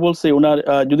কথাটা বলছে, ওনার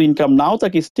যদি ইনকাম নাও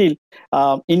থাকে, স্টিল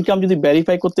ইনকাম যদি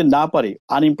ভেরিফাই করতে না পারে,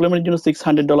 আনএমপ্লয়মেন্টের জন্য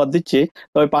 $600 দিচ্ছে।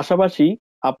 তবে পাশাপাশি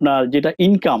আপনার যেটা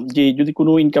ইনকাম, যে যদি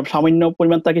কোনো ইনকাম সামান্য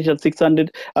পরিমাণ থাকে, সেটা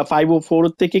 504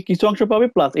 থেকে কিছু অংশ পাবে,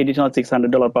 প্লাস এডিশনাল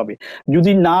 $600 পাবে।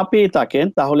 যদি না পেয়ে থাকেন,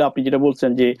 তাহলে আপনি যেটা বলছেন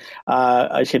যে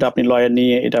সেটা আপনি লয়ার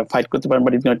নিয়ে এটা ফাইট করতে পারেন,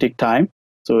 but it's gonna take time.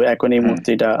 তো এখন এই মুহূর্তে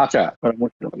এটা। আচ্ছা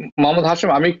মোহাম্মদ হাশিম,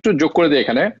 আমি একটু যোগ করে দিই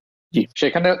এখানে।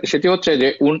 সেটি হচ্ছে যে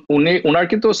উনার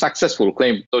কিন্তু সাকসেসফুল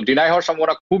ক্লেম, তো ডিনাই হওয়ার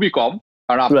সম্ভাবনা খুবই কম,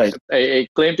 কারণ এই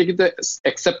ক্লেমটি কিন্তু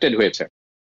অ্যাকসেপ্টেড হয়েছে।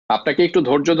 আপনাকে একটু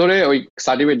ধৈর্য ধরে ওই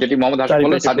সার্টিফিকেট, যেটি মোহাম্মদ হাশিম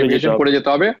বললেন, সার্টিফিকেশন করে যেতে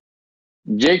হবে।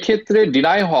 যে ক্ষেত্রে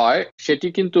ডিনাই হয়, সেটি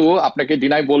কিন্তু আপনাকে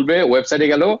ডিনাই বলবে,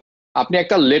 ওয়েবসাইটে গেলেও আপনি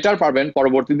একটা লেটার পাবেন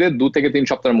পরবর্তীতে 2 থেকে 3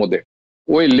 সপ্তাহের মধ্যে।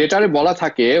 ওই লেটারে বলা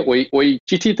থাকে, ওই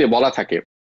চিঠিতে বলা থাকে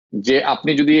যে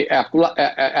আপনি যদি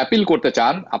অ্যাপিল করতে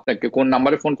চান, আপনাকে কোন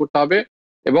নাম্বারে ফোন করতে হবে,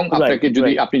 এবং আপনাকে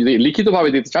আপনি যদি লিখিতভাবে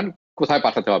দিতে চান, কোথায়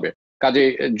পাঠাতে হবে। কাজে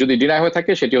যদি ডিনাই হয়ে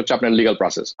থাকে, সেটি হচ্ছে আপনার লিগ্যাল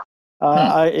প্রসেস।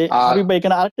 হাবিব ভাই,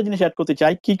 এখানে আরেকটা জিনিস অ্যাড করতে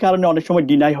চাই, কি কারণে অনেক সময়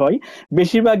ডিনাই হয়।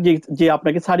 বেশিরভাগ যে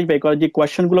আপনাকে সার্টিফাই করা যে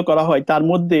কোয়েশ্চেন গুলো করা হয়, তার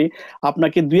মধ্যে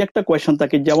আপনাকে 2-1টা কোয়েশ্চেন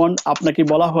থাকে। যেমন আপনাকে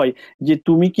বলা হয় যে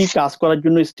তুমি কি কাজ করার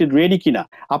জন্য স্টিল রেডি কিনা।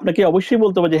 আপনাকে অবশ্যই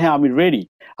বলতে হবে যে হ্যাঁ আমি রেডি।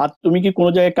 আর তুমি কি কোনো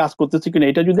জায়গায় কাজ করতেছো কিনা।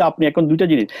 এটা যদি আপনি এখন দুইটা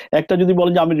জিনিস, একটা যদি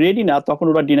বলেন যে আমি রেডি না, তখন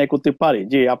ওরা ডিনাই করতে পারে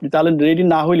যে আপনি তাহলে রেডি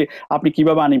না হইলে আপনি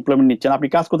কিভাবে আনএমপ্লয়মেন্ট নিচ্ছেন, আপনি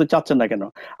কাজ করতে চাচ্ছেন না কেন।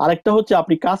 আরেকটা হচ্ছে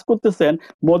আপনি কাজ করতেছেন,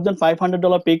 মোর দেন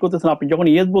 $500 পে করতেছেন, আপনি যখন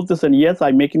ইয়েস বলতেছেন, yes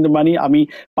I making the money, আমি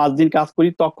 5 দিন কাজ করি,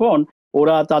 তখন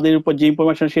ওরা তাদের উপর যে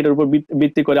ইনফরমেশন, সেটার উপর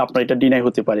ভিত্তি করে আপনার এটা ডিনাই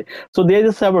হতে পারে। So there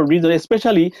is several reason,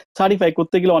 specially certify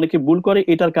করতে গেলে অনেকে ভুল করে,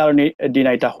 এটার কারণে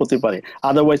ডিনাইটা হতে পারে।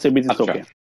 Otherwise everything is okay.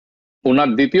 ওনার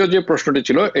দ্বিতীয় যে প্রশ্নটি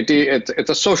ছিল, এটি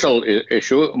ইটস আ সোশ্যাল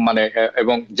ইস্যু, মানে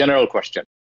এবং জেনারেল কোয়েশ্চেন,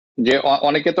 যে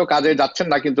অনেকে তো কাজে যাচ্ছেন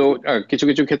না, কিন্তু কিছু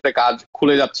কিছু ক্ষেত্রে কাজ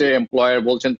খুলে যাচ্ছে, এমপ্লয়ার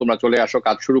বলছেন তোমরা চলে আসো,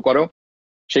 কাজ শুরু করো।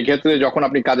 সেক্ষেত্রে যখন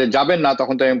আপনি কাজে যাবেন না,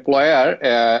 তখন তো এমপ্লয়ার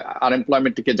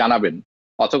আনএমপ্লয়মেন্টকে জানাবেন,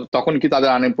 তখন কি তাদের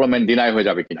আনএমপ্লয়মেন্ট ডিনাই হয়ে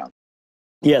যাবে কিনা?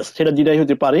 ইয়েস, সেটা ডিনাই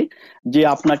হতে পারে। যে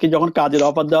আপনাকে যখন কাজের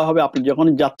অফার দেওয়া হবে, আপনি যখন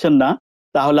যাচ্ছেন না,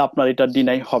 তাহলে আপনার এটা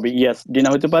ডিনাই হবে। ইয়েস,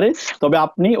 ডিনাই হতে পারে। তবে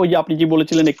আপনি আপনি যে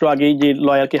বলেছিলেন একটু আগেই যে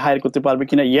লয়ারকে হায়ার করতে পারবে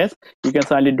কিনা, yes you can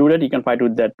সাইনলি do that, you can fight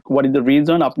with that. What is the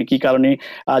reason, আপনি কি কারণে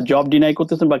জব ডিনাই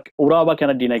করতেছেন, বা ওরা আবার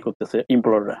কেন ডিনাই করতেছে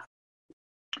এমপ্লয়াররা।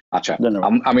 আচ্ছা,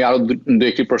 আমি আরো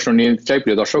 2-1টি প্রশ্ন নিয়ে নিতে চাই।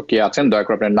 প্রিয় দর্শক, কে আছেন, দয়া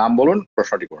করে আপনার নাম বলুন,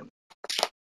 প্রশ্নটি করুন।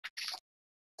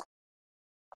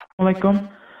 আসসালামাইকুম,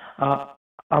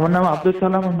 আমার নাম আব্দুল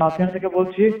সালাম, মাঝখান থেকে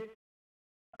বলছি।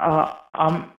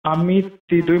 আমি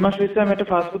 2 মাস হয়েছে আমি একটা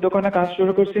ফাস্টফুড দোকানে কাজ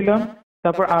শুরু করছিলাম।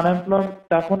 তারপর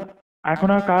আনএমপ্লয়মেন্ট, এখন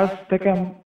আর কাজ থেকে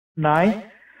নাই।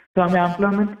 তো আমি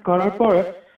এমপ্লয়মেন্ট করার পর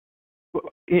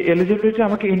এলিজিবিলিটি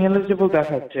আমাকে ইনএলিজিবল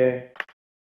দেখাচ্ছে,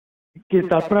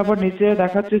 তারপর আবার নিচে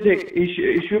দেখাচ্ছে যে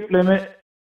ইস্যু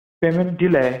পেমেন্ট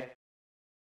ডিলে।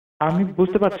 আমি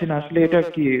বুঝতে পারছি না আসলে এটা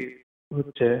কি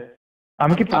হচ্ছে,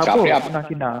 আমি কি পাবো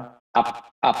নাকি না।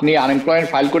 আপনি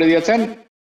আনএমপ্লয়মেন্ট ফাইল করে দিয়েছেন,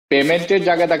 পেমেন্টের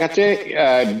জায়গায় দেখাচ্ছে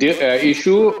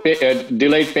ইস্যু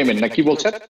ডিলেড পেমেন্ট, না কি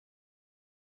বলছেন?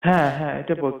 হ্যাঁ হ্যাঁ,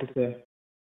 এটা বলতেছে।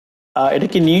 এটা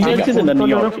কি নিউ জার্সিতে না নিউ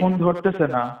ইয়র্কে? ফোন ধরতেছে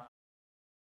না।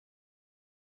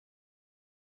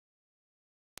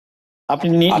 আপনি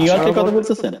নিউ ইয়র্কের কথা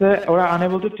বলতেছেন? ওরা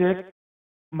unable to check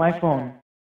my phone.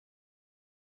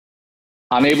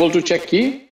 Unable to check কি?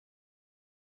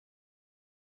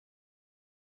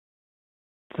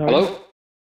 হ্যালো,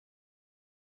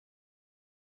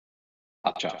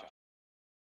 আচ্ছা,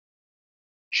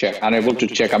 চেক আনএবল টু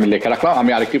চেক, আমি লেখা রাখলাম।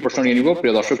 আমি আরেকটি প্রশ্ন নিয়ে নিব।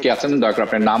 প্রিয় দর্শক কি আছেন, দয়া করে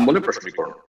আপনার নাম বলে প্রশ্নটি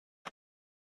করুন।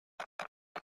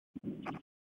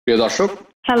 প্রিয় দর্শক,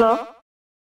 হ্যালো,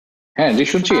 হ্যাঁ জি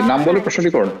শুনছি, নাম বলে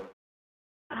প্রশ্নটি করুন।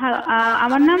 হ্যাঁ,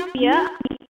 আমার নাম পিয়া।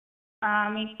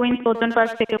 আমি কুইন্স ওপেন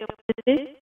পার্ক থেকে বলতেছি।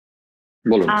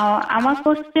 বলুন। আমার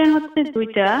কোশ্চেন হচ্ছে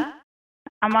দুইটা।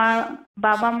 আমার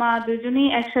বাবা মা দুজনেই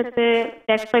একসাথে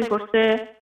ট্যাক্স ফাইল করছে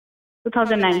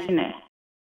 2019-এ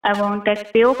এবং ট্যাক্স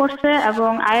পেও করছে,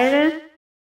 এবং আইআরএস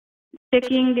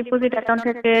চেকিং ডিপোজিট অ্যাকাউন্ট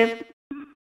থেকে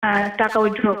টাকা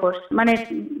উইথড্র করছে, মানে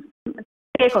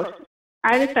পে করছে,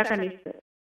 আইআরএস টাকা নিচ্ছে,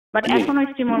 বাট এখনো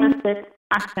স্টিমুলাস চেক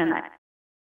আসছে না।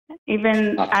 Even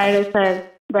IRS has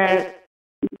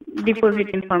deposit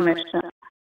information.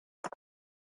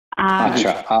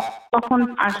 কখন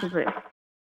আসবে?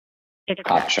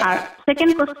 আর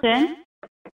সেকেন্ড কোশ্চেন,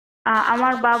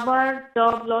 আমার বাবার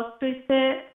জব লস হয়েছে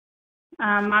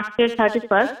মার্চের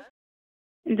 31।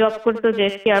 জব করতো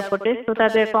জেএসকে এয়ারপোর্টে, তো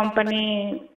তাদের কোম্পানি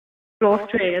ক্লোজ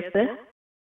হয়ে গেছে।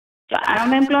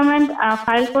 আনএমপ্লয়মেন্ট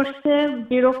ফাইল করছে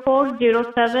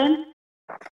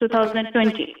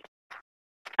 04/07/2020,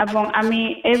 এবং আমি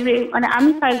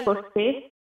আমি ফাইল করছি।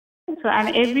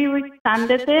 এভরি উইক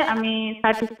সানডেতে আমি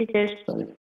সার্টিফিকেট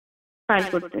ফাইল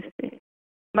করতেছি,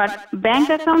 বাট ব্যাংক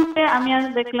অ্যাকাউন্টে আমি আজ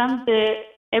দেখলাম যে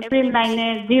এপ্রিল 9-এ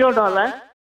 $0,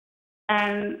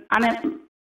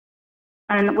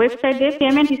 and ওয়েবসাইটে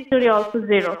পেমেন্ট হিস্টোরি অলসো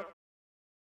 0।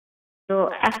 তো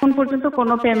এখন পর্যন্ত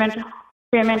কোনো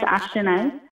পেমেন্ট আসছে নাই,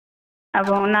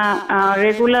 এবং না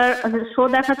রেগুলার শো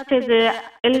দেখাচ্ছে যে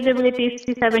এলিজিবিলিটি is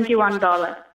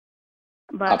 $71,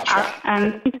 বাট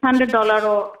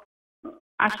 $600ও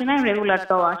আসে না,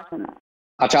 রেগুলারটাও আসে না।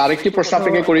 আচ্ছা, আরেকটি প্রশ্ন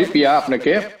আপনাকে করি পিয়া,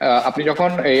 আপনি যখন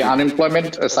এই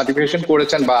আনএমপ্লয়মেন্ট সার্টিফিকেশন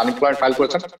করেছেন বা আনএমপ্লয়মেন্ট ফাইল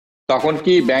করেছেন, তখন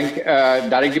কি ব্যাংক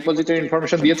ডাইরেক্ট ডিপোজিটের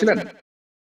ইনফরমেশন দিয়েছিলেন?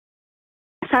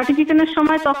 সার্টিফিকেশনের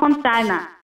সময় তখন চায় না,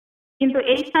 কিন্তু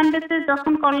এই সানডেতে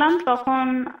যখন করলাম তখন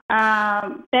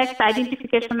ট্যাক্স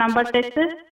আইডেন্টিফিকেশন নাম্বার চাইছে,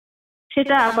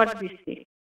 সেটা আবার দিচ্ছি।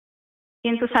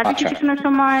 কিন্তু সার্টিফিকেশনের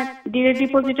সময় ডিরেক্ট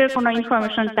ডিপোজিটের কোনো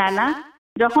ইনফরমেশন চায় না।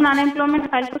 যখন আনএমপ্লয়মেন্ট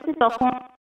ফাইল করছি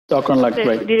তখন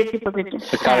লাগবে ডিরেক্ট ডিপোজিট।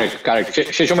 কারেক্ট,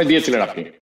 সেই সময় দিয়েছিলেন আপনি?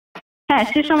 হ্যাঁ,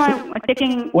 সে সময় চেকিং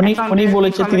উনি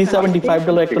বলেছে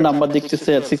 $375 একটা নাম্বার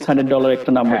দেখতেছে, $600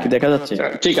 একটা নাম্বার কি দেখা যাচ্ছে?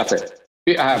 ঠিক আছে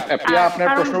পিয়া, আপনার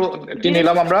প্রশ্নটি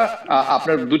নিলাম আমরা।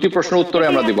 আপনার দুটি প্রশ্নের উত্তরে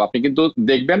আমরা দিব, আপনি কিন্তু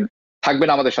দেখবেন, থাকবেন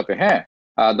আমাদের সাথে। হ্যাঁ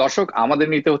দর্শক, আমাদের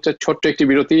নিতে হচ্ছে ছোট্ট একটি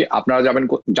বিরতি। আপনারা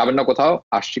যাবেন না কোথাও,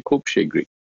 আসছি খুব শীঘ্রই।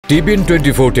 TBN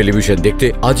 24 টেলিভিশন দেখতে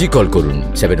আজই কল করুন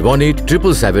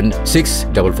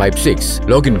 7187776556।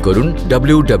 লগ ইন করুন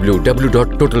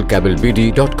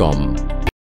www.totalcablebd.com।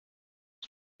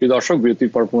 দর্শক,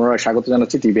 বিরতির পর পুনরায় স্বাগত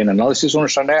জানাচ্ছি টিবিএন অ্যানালিসিস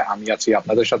অনুষ্ঠানে। আমি আছি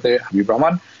আপনাদের সাথে হাবিব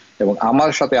রহমান, এবং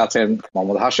আমার সাথে আছেন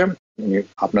মোহাম্মদ হাশেম।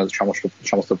 আপনার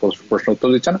সমস্ত প্রশ্ন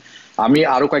উত্তর দিচ্ছেন। আমি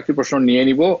আরো কয়েকটি প্রশ্ন নিয়ে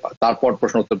নিব, তারপর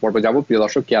প্রশ্ন উত্তর পর্বে যাব। প্রিয়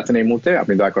দর্শক কি আছেন এই মুহূর্তে,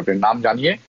 আপনি দয়া করে নাম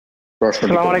জানিয়ে প্রশ্ন।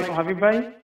 আসসালামু আলাইকুম হাবিব ভাই।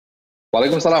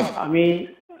 ওয়ালাইকুম সালাম।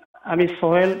 আমি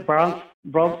সোহেল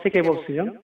ব্রঞ্জ থেকে বলছিলাম।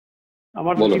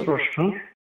 আমার দুটি প্রশ্ন।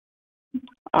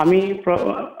 আমি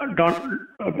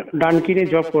ডানকিনে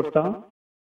জব করতাম,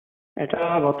 এটা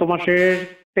গত মাসের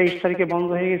 23 তারিখে বন্ধ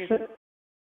হয়ে গেছে।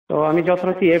 তো আমি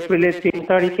যথারীতি এপ্রিলের 3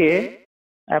 তারিখে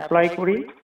অ্যাপ্লাই করি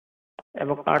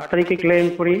এবং 8 তারিখে ক্লেম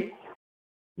করি।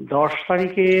 10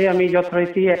 তারিখে আমি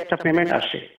যথারীতি একটা পেমেন্ট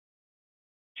আসে,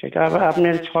 সেটা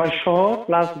আপনার 600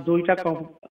 প্লাস 2টা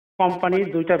কোম্পানির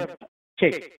 2টা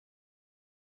চেক,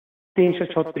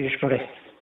 336 করে।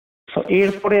 তো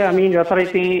এরপরে আমি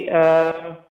যথারীতি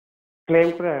ক্লেম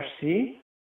করে আসছি।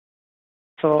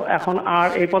 তো এখন আর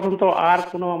এই পর্যন্ত আর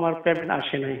কোনো আমার পেমেন্ট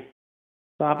আসে নাই।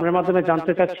 তো আপনার মাধ্যমে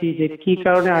জানতে চাচ্ছি যে কি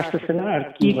কারণে আসতেছে না, আর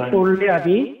কি করলে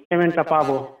আমি পেমেন্টটা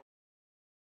পাবো।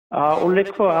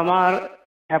 উল্লেখ্য, আমার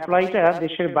অ্যাপ্লাইটা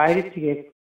দেশের বাইরে থেকে,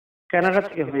 কানাডা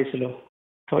থেকে হয়েছিল।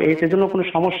 তো এর জন্য কোনো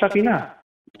সমস্যা কি না?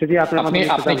 যদি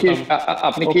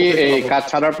আপনি কি এই কাজ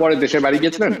ছাড়ার পরে দেশের বাড়ি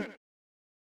গিয়েছিলেন?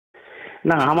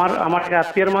 না, আমার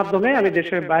আত্মীয়ের মাধ্যমে আমি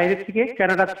দেশের বাইরে থেকে,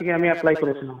 কানাডা থেকে আমি অ্যাপ্লাই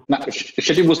করেছিলাম। না,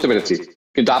 সেটি বুঝতে পেরেছি,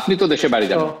 কিন্তু আপনি তো দেশের বাড়ি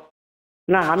যান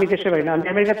না। আমি দেশের বাড়ি না, আমি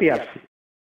আমেরিকাতেই আছি।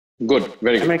 গুড,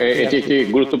 ভেরি গুড, এটি একটি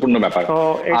গুরুত্বপূর্ণ ব্যাপার।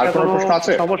 আর কোনো প্রশ্ন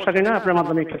আছে? সমস্যা কিনা আপনার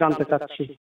মাধ্যমে একটু জানতে চাচ্ছি।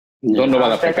 ধন্যবাদ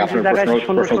আপনাকে, আপনার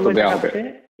প্রশ্ন দেওয়া হবে।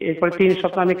 এরপরে 3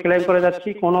 সপ্তাহ আমি ক্লেম করে যাচ্ছি,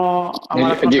 কোনো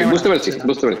বুঝতে পেরেছি।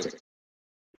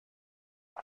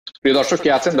 প্রিয় দর্শক কে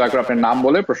আছেন, দয়া করে আপনার নাম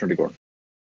বলে প্রশ্নটি করুন।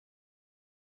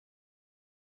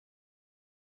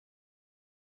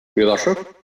 প্রিয় দর্শক,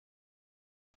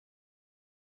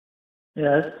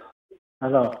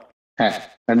 হ্যালো, হ্যাঁ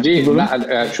জি,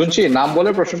 শুনছি, নাম বলে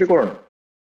প্রশ্নটি করুন।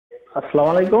 আসসালামু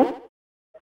আলাইকুম।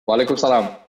 ওয়ালাইকুম সালাম।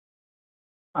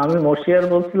 আমি মশিয়ার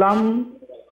বলছিলাম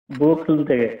ব্রুকলিন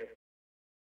থেকে।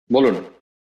 বলুন।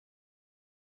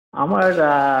 আমার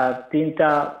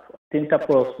তিনটা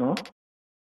প্রশ্ন।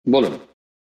 বলুন।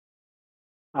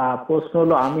 প্রশ্ন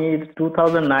হলো, আমি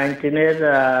 2019-এর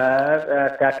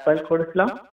ট্যাক্স ফাইল করেছিলাম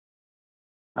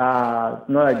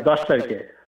 10 তারিখে,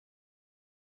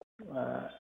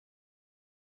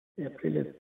 এপ্রিলের।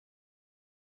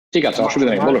 ঠিক আছে,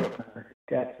 অসুবিধা নেই, বলুন।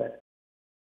 ট্যাক্স ফাইল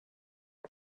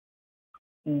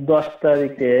 10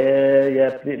 তারিখে,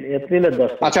 এপ্রিলের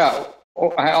 10 তারিখ। আচ্ছা,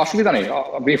 হ্যাঁ অসুবিধা নেই,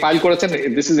 আপনি ফাইল করেছেন,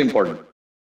 দিস ইজ ইম্পর্টেন্ট।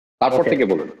 তারপর থেকে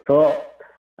বলুন। তো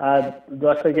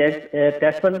 10 তারিখে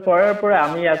ট্যাক্স ফাইল করার পরে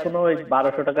আমি এখনো ওই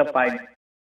 1200 টাকা পাইনি।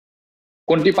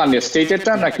 কোনটি পাননি,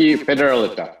 স্টেটেরটা নাকি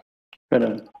ফেডারেলটা?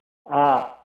 ফেডারেল।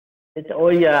 এটা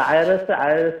ওই আইআরএস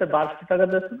এ 1200 টাকা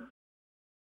দিয়েছেন।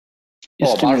 ও,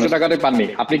 1200 টাকাতে পাননি।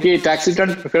 আপনি কি ট্যাক্স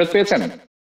রিটার্ন ফেরত পেয়েছেন?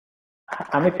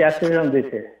 আমি ট্যাক্স রিটার্ন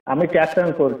দিয়েছি, আমি ট্যাক্স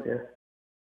রিটার্ন করেছি।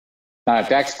 হ্যাঁ,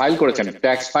 ট্যাক্স ফাইল করেছেন,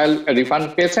 ট্যাক্স ফাইল রিফান্ড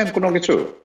পেয়েছেন কোনো কিছু?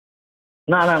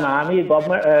 না, আমি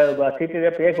গভর্নমেন্ট সিটিতে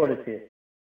পে করেছি।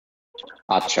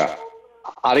 আচ্ছা,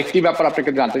 আরেকটি ব্যাপার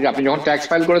আপনাকে জানতে চাই, আপনি যখন ট্যাক্স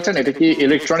ফাইল করেছেন এটা কি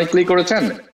ইলেকট্রনিকলি করেছেন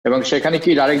এবং সেখানে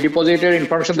কি ডাইরেক্ট ডিপোজিটের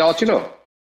ইনফরমেশন দেওয়া ছিল?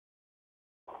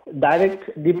 ডাইরেক্ট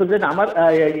ডিপোজিট আমার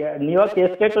নিউ ইয়র্ক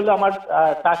স্টেট হলো আমার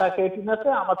টাকা কেটে নিয়েছে,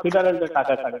 আমার ফেডারেলের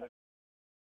টাকা কাটে।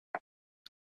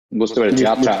 বুঝতে পেরেছি।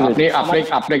 আচ্ছা,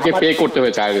 আপনাকে পে করতে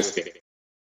হয়েছে আইআরএস কে?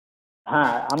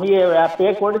 হ্যাঁ, আমি পে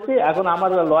করেছি। এখন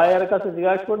আমার লয়ারের কাছে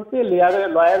জিজ্ঞাসা করছি,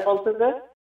 লয়ার বলছে যে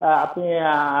আপনি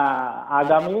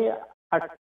আগামী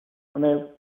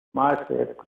মার্চ,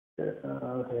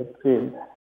 এপ্রিল,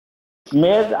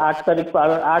 মে 8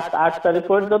 তারিখ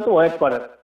পর্যন্ত ওয়েট করেন।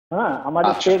 হ্যাঁ, আমার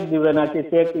চেক দিবে নাকি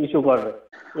চেক ইস্যু করবে।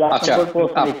 আচ্ছা,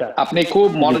 আপনি খুব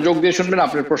মনোযোগ দিয়ে শুনবেন,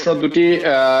 আপনার প্রশ্ন দুটি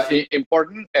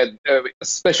ইম্পর্টেন্ট,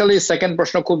 স্পেশালি সেকেন্ড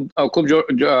প্রশ্ন খুব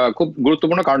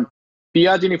গুরুত্বপূর্ণ, কারণ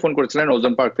পিয়া যিনি ফোন করেছিলেন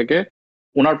ওজন পার্ক থেকে,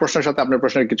 ওনার প্রশ্নের সাথে আপনার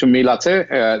প্রশ্নের কিছু মিল আছে।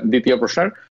 দ্বিতীয় প্রশ্নের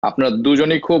আপনারা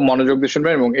দুজনেই খুব মনোযোগ দিয়ে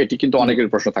শুনবেন এবং এটি কিন্তু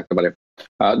অনেকের প্রশ্ন থাকতে পারে।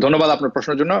 ধন্যবাদ আপনার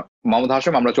প্রশ্নের জন্য মোহাম্মদ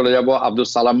হাশেম। আমরা চলে যাব আব্দুল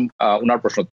সালাম, ওনার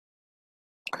প্রশ্ন।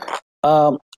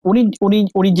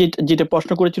 উনি যেটা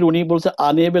প্রশ্ন করেছিল, উনি বলছে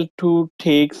unable to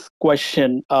take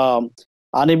question,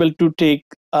 unable to take,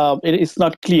 it's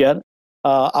not clear.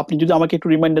 আপনি যদি আমাকে একটু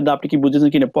রিমাইন্ডার দেন, আপনি কি বুঝেছেন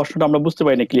কিনা প্রশ্নটা, আমরা বুঝতে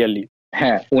পারি না ক্লিয়ারলি।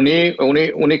 হ্যাঁ,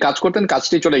 উনি কাজ করতেন,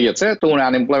 কাজটি চলে গিয়েছে, তো উনি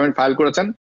আনএমপ্লয়মেন্ট ফাইল করেছেন।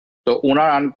 তো ওনার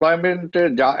আনএমপ্লয়মেন্টের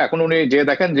এখন উনি যে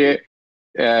দেখেন যে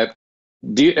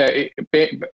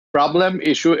problem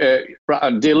issue,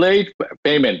 delayed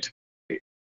payment,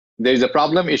 there is a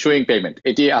problem issuing payment,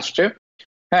 এটি আসছে।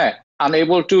 হ্যাঁ,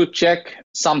 unable to check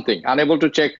something, unable to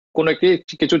check কোনো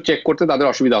কিছু চেক করতে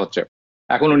তাদের অসুবিধা হচ্ছে।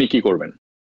 এখন উনি কি করবেন?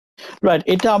 রাইট,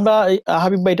 এটা আমরা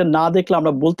হাবিব ভাই এটা না দেখলে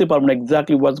আমরা বলতে পারবো না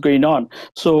exactly what's going on.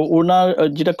 So ওনার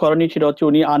যেটা করণীয় সেটা হচ্ছে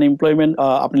উনি আনএমপ্লয়মেন্ট,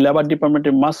 আপনি লেবার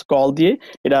ডিপার্টমেন্টে মাস্ট কল দিয়ে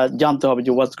এটা জানতে হবে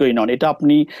যে হোয়াটস গোইং অন। এটা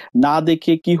আপনি না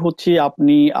দেখে কি হচ্ছে,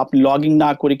 আপনি লগ ইন না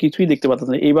করে কিছুই দেখতে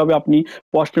পাচ্ছেন, এইভাবে আপনি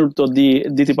প্রশ্নের উত্তর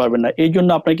দিতে পারবেন না। এই জন্য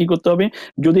আপনাকে কি করতে হবে,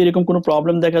 যদি এরকম কোনো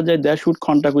প্রবলেম দেখা যায়, that should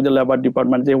contact with the labour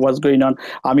department যে হোয়াটস গোইং অন,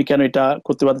 আমি কেন এটা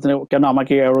করতে পারতেছি না, কেন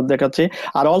আমাকে এরর দেখাচ্ছে।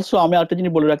 আর অলসো আমি আরেকটা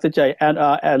জিনিস বলে রাখতে চাই,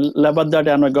 লেবার দ্যাট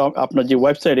আপনার যে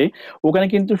ওয়েবসাইটে, ওখানে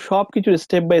কিন্তু সবকিছু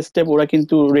স্টেপ বাই স্টেপ ওরা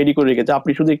কিন্তু রেডি করে রেখেছে,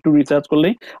 আপনি শুধু একটু রিসার্চ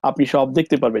করলেই আপনি সব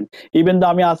দেখতে পারবেন। ইভেন দা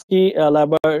আমি আজকে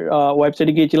লেবার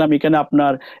ওয়েবসাইটে গিয়েছিলাম, এখানে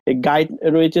আপনার গাইড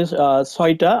রয়েছে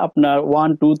 6টা, আপনার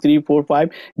 1 2 3 4 5,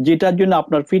 যেটার জন্য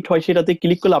আপনার ফিট হয় সেটাতে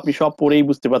ক্লিক করলে আপনি সব পড়েই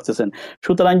বুঝতে পারতেছেন।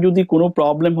 সুতরাং যদি কোনো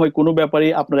প্রবলেম হয় কোনো ব্যাপারে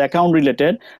আপনার অ্যাকাউন্ট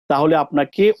রিলেটেড, তাহলে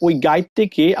আপনাকে ওই গাইড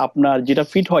থেকে আপনার যেটা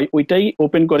ফিট হয় ওইটাই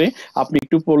ওপেন করে আপনি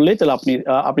একটু পড়লে, তাহলে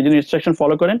আপনি যদি ইনস্ট্রাকশন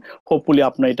ফলো করেন, হোপফুলি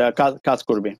আপনার এটা কাজ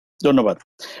করবে। ধন্যবাদ।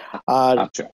 আর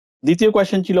দ্বিতীয়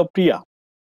কোয়েশ্চেন ছিল প্রিয়া,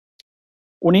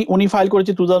 উনি ফাইল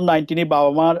করেছে 2019-এ,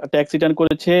 বাবা মার ট্যাক্স রিটার্ন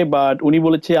করেছে, বাট উনি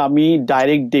বলেছে আমি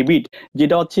ডাইরেক্ট ডেবিট,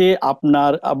 যেটা হচ্ছে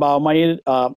আপনার বাবা মায়ের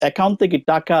অ্যাকাউন্ট থেকে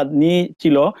টাকা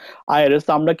নিয়েছিল আইআরএস।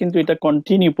 আমরা কিন্তু এটা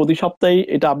কন্টিনিউ প্রতি সপ্তাহে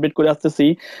এটা আপডেট করে আসতেছি,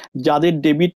 যাদের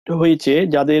ডেবিট হয়েছে,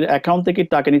 যাদের অ্যাকাউন্ট থেকে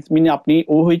টাকা নিচ্ছে, মিনে আপনি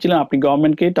হয়েছিলেন, আপনি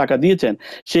গভর্নমেন্টকে টাকা দিয়েছেন,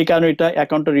 সেই কারণে এটা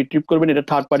অ্যাকাউন্টটা রিট্রিভ করবেন, এটা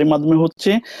থার্ড পার্টির মাধ্যমে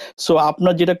হচ্ছে। সো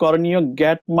আপনার যেটা করণীয়,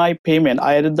 get my payment,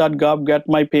 irs.gov get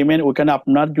my payment, ওখানে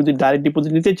আপনার যদি ডাইরেক্ট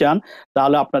ডিপোজিট নিতে চান তাহলে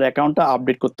আপনার অ্যাকাউন্টটা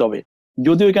আপডেট করতে হবে।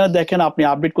 যদি ওইখানে দেখেন আপনি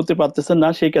আপডেট করতে পারতেছেন না,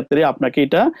 সেই ক্ষেত্রে আপনাকে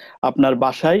এটা আপনার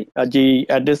বাসায় যে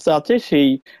অ্যাড্রেসটা আছে সেই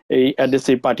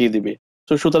অ্যাড্রেসে পাঠিয়ে দিবে।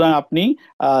 তো সুতরাং আপনি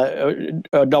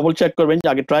ডবল চেক করবেন, যে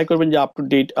আগে ট্রাই করবেন যে আপ টু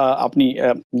ডেট আপনি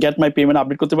গেট মাই পেমেন্ট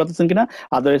আপডেট করতে পারতেছেন কিনা,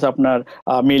 আদারওয়াইজ আপনার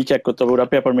মেইল চেক করতে হবে, ওরা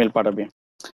পেপার মেইল পাঠাবে।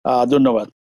 ধন্যবাদ।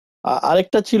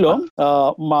 আরেকটা ছিল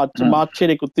মার্চের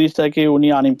 31 তারিখে উনি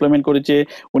আনএমপ্লয়মেন্ট করেছে।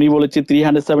 উনি বলেছে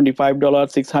 $375,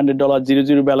 $600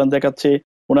 00 ব্যালেন্স দেখাচ্ছে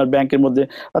ওনার ব্যাংকের মধ্যে।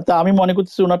 তা আমি মনে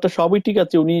করতেছি ওনারটা সবই ঠিক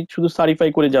আছে, উনি শুধু সারিফাই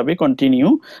করে যাবে কন্টিনিউ,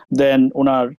 দেন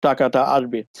ওনার টাকাটা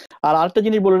আসবে। আর আরেকটা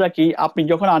জিনিস বলে রাখি, আপনি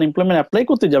যখন আনএমপ্লয়মেন্ট অ্যাপ্লাই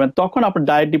করতে যাবেন তখন আপনার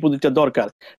ডাইরেক্ট ডিপোজিটটা দরকার।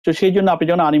 তো সেই জন্য আপনি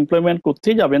যখন আনএমপ্লয়মেন্ট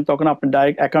করতেই যাবেন তখন আপনি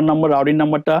ডাইরেক্ট অ্যাকাউন্ট নাম্বার, রাউটিং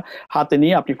নাম্বারটা হাতে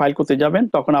নিয়ে আপনি ফাইল করতে যাবেন,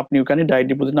 তখন আপনি ওখানে ডাইরেক্ট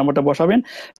ডিপোজিট নাম্বারটা বসাবেন।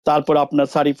 তারপর আপনার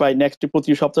সারিফাই নেক্সট প্রতি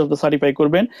সপ্তাহে সারিফাই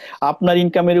করবেন। আপনার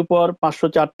ইনকামের উপর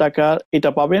 504 টাকা এটা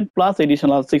পাবেন, প্লাস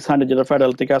এডিশনাল 600 যেটা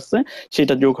ফেডারেল থেকে আসছে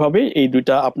সেটা যোগ হবে। এই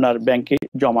দুইটা আপনার ব্যাংকে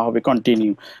জমা হবে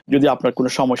কন্টিনিউ, যদি আপনার কোনো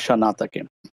সমস্যা না থাকে।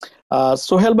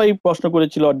 সোহেল ভাই প্রশ্ন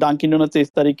করেছিল ডাঙ্কিন ডোনাটস 23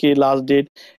 তারিখে লাস্ট ডেট,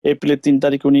 এপ্রিলের 3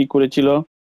 তারিখে উনি করেছিল।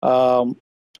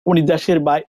 উনি দেশের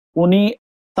উনি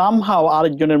সামহাও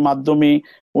আরেকজনের মাধ্যমে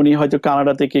উনি হয়তো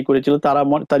কানাডা থেকে করেছিল,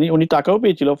 উনি টাকাও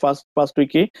পেয়েছিল ফার্স্ট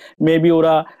উইকে। মেবি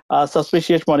ওরা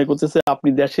সাসপিশিয়াস মনে করতেছে আপনি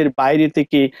দেশের বাইরে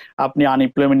থেকে আপনি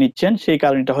আনএমপ্লয়মেন্ট নিচ্ছেন, সেই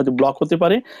কারণে এটা হয়তো ব্লক হতে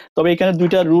পারে। তবে এখানে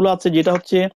দুইটা রুল আছে, যেটা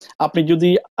হচ্ছে আপনি যদি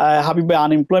হাবিব ভাই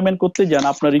আনএমপ্লয়মেন্ট করতে যান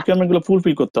আপনার রিকোয়ারমেন্ট গুলো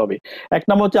ফুলফিল করতে হবে। এক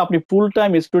নম্বর হচ্ছে আপনি ফুল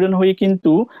টাইম স্টুডেন্ট হয়ে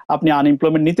কিন্তু আপনি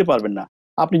আনএমপ্লয়মেন্ট নিতে পারবেন না।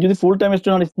 আপনি যদি full time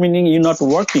student meaning you not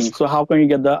working, so how can you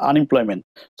get the unemployment?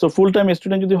 So full time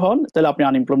student যদি হন তাহলে আপনি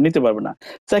আনএমপ্লয়মেন্ট নিতে পারবেন না।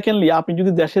 সেকেন্ডলি, আপনি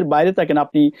যদি দেশের বাইরে থাকেন,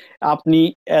 আপনি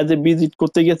অ্যাজ এ ভিজিট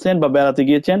করতে গেছেন বা বেড়াতে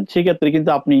গিয়েছেন, সেক্ষেত্রে কিন্তু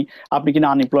আপনি কিনা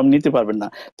আনএমপ্লয়মেন্ট নিতে পারবেন না।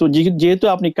 তো যেহেতু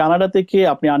আপনি কানাডা থেকে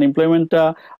আপনি আনএমপ্লয়মেন্টটা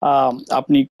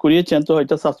আপনি করিয়েছেন, তো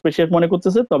এটা সাসপেশিয়াস মনে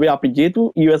করতেছে। তবে আপনি যেহেতু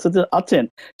ইউএসএ তে আছেন,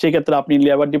 সেক্ষেত্রে আপনি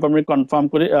লেবার ডিপার্টমেন্ট কনফার্ম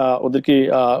করে ওদেরকে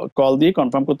কল দিয়ে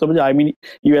কনফার্ম করতে হবে যে আই মিন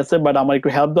ইউএসএ, বাট আমার একটু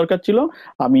হেল্প দরকার ছিল,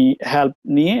 আমি হেল্প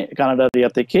নিয়ে কানাডার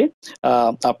এরিয়া থেকে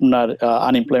আপনার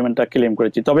আনএমপ্লয়মেন্টটা ক্লেম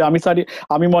করেছি। তবে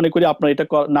আমি মনে করি আপনার এটা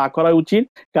না করা উচিত,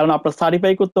 কারণ আপনার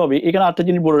সার্টিফাই করতে হবে। এখানে একটা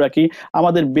জিনিস বলে রাখি,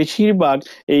 আমাদের বেশিরভাগ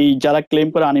এই যারা ক্লেম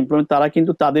করে আনএমপ্লয়মেন্ট তারা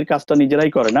কিন্তু তাদের কাজটা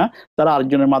নিজেরাই করে না, তারা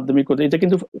আরেকজনের মাধ্যমে করে। এটা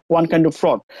কিন্তু ওয়ান কাইন্ড অফ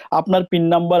ফ্রড। আপনার পিন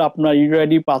নাম্বার, আপনার ইউআর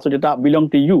আইডি, পাসওয়ার্ড, এটা বিলং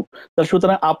টু ইউ।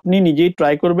 সুতরাং আপনি নিজেই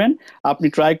ট্রাই করবেন,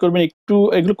 একটু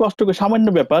এগুলো কষ্ট করে, সামান্য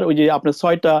ব্যাপার। ওই যে আপনার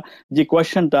 6টা যে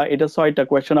কোয়েশ্চেনটা, এটা 6টা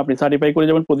কোয়েশ্চেন আপনি সার্টিফাই করে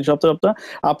যাবেন প্রতি সপ্তাহে।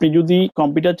 আপনি যদি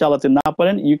কম্পিউটার চালাতে না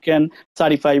পারেন, ইউ ক্যান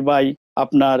সার্টিফাই বাই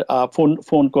আপনার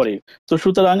ফোন করে। তো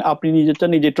সুতরাং আপনি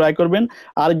নিজে ট্রাই করবেন।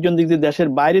 আরেকজন দিক দিয়ে দেশের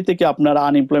বাইরে থেকে আপনার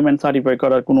আনএমপ্লয়মেন্ট সার্টিফাই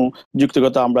করার কোনো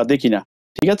যুক্তিকতা আমরা দেখি না,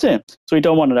 ঠিক আছে? তো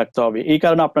এটাও মনে রাখতে হবে। এই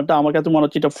কারণে আপনারটা আমার কাছে মনে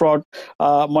হচ্ছে এটা ফ্রড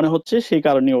মনে হচ্ছে, সেই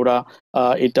কারণে ওরা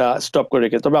এটা স্টপ করে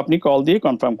রেখেছে। তবে আপনি কল দিয়ে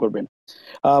কনফার্ম করবেন।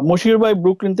 মশিউর ভাই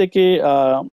ব্রুকলিন থেকে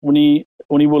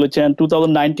উনি বলেছেন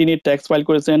 2019 এর ট্যাক্স ফাইল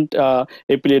করেছেন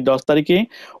এপ্রিলের 10 তারিখে।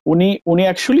 উনি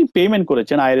অ্যাকচুয়ালি পেমেন্ট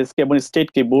করেছেন আইআরএস কে এবং স্টেট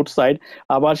কে, বোথ সাইড।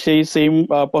 আবার সেই সেম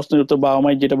প্রশ্নের উত্তর বাবা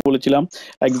মাই যেটা বলেছিলাম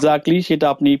এক্স্যাক্টলি সেটা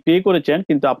আপনি পে করেছেন,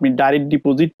 কিন্তু আপনি ডাইরেক্ট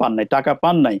ডিপোজিট পান নাই, টাকা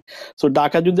পান নাই। সো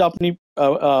টাকা যদি আপনি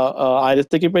আইআরএস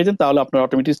থেকে পেয়েছেন তাহলে আপনার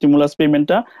অটোমেটিক স্টিমুলাস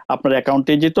পেমেন্টটা আপনার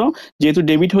অ্যাকাউন্টে যেত। যেহেতু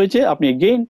ডেবিট হয়েছে, আপনি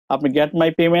আপনি গেট মাই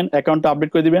পেমেন্ট অ্যাকাউন্টটা আপডেট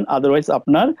করে দিবেন, আদারওয়াইজ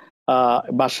আপনার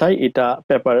বাসায় এটা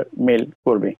পেপার মেল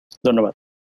করবে। ধন্যবাদ।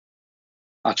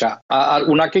 আচ্ছা, আর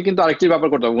উনাকে কিন্তু আরেকটি ব্যাপার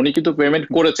করতে হবে, উনি কিন্তু পেমেন্ট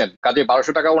করেছেন, কাজে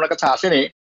 1200 টাকা ওনার কাছে আসেনি।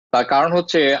 তার কারণ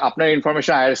হচ্ছে আপনার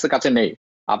ইনফরমেশন আইআরএস এর কাছে নেই,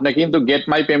 আপনাকে কিন্তু গেট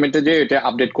মাই পেমেন্টে যে এটা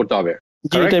আপডেট করতে হবে।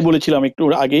 যেটাই বলেছিলাম একটু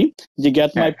আগেই, যে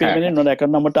get my payment owner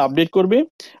account নাম্বারটা আপডেট করবে।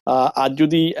 আর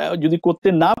যদি করতে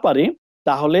না পারে,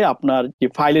 তাহলে আপনার যে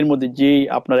ফাইলের মধ্যে যে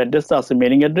আপনার অ্যাড্রেসটা আছে,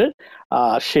 মেলিং অ্যাড্রেস,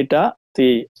 সেটাতে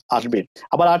আসবে।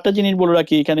 আবার আরেকটা জিনিস বলে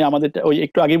রাখি, এখানে আমাদের ওই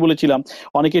একটু আগেই বলেছিলাম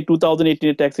অনেকে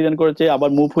 2018 ট্যাক্স রিটার্ন করেছে, আবার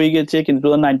মুভ হয়ে গেছে কিন্তু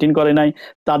 2019 করে নাই।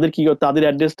 তাদের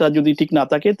অ্যাড্রেসটা যদি ঠিক না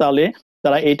থাকে, তাহলে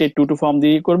তারা 8822 ফর্ম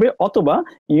দিয়ে করবে, অথবা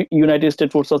ইউনাইটেড স্টেট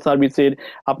ফোর্স সার্ভিসের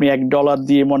আপনি $1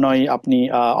 দিয়ে মনে হয় আপনি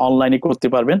অনলাইনে করতে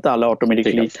পারবেন, তাহলে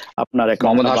অটোমেটিক্যালি আপনার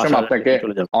মোহাম্মদ হাশেম, আপনাকে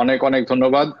অনেক অনেক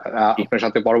ধন্যবাদ। আপনার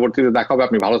সাথে পরবর্তীতে দেখা হবে,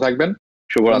 আপনি ভালো থাকবেন।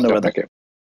 শুভরাত্রি আপনাকে।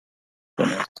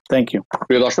 Thank you.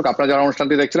 প্রিয় দর্শক, আপনারা যারা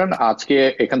অনুষ্ঠানটি দেখছিলেন, আজকে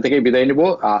এখান থেকে বিদায় নিব।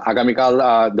 আগামীকাল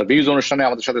দ্য ভিউজ অনুষ্ঠানে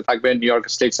আমাদের সাথে থাকবেন new York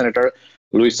state senator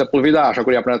Luis সেপুলভিদা। আশা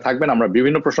করি আপনারা থাকবেন, আমরা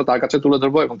বিভিন্ন প্রশ্ন তার কাছে তুলে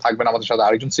ধরবো, এবং থাকবেন আমাদের সাথে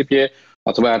আরেকজন সিপিএ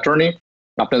অথবা অ্যাটর্নি।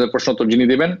 আপনাদের প্রশ্ন উত্তর যিনি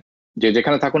দিবেন।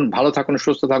 যেখানে থাকুন, ভালো থাকুন,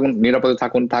 সুস্থ থাকুন, নিরাপদে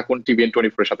থাকুন TBN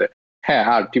 24 এর সাথে। হ্যাঁ,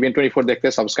 আর TBN 24 দেখতে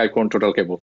সাবস্ক্রাইব করুন টোটাল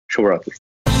কেবল। শুভরাত্রি।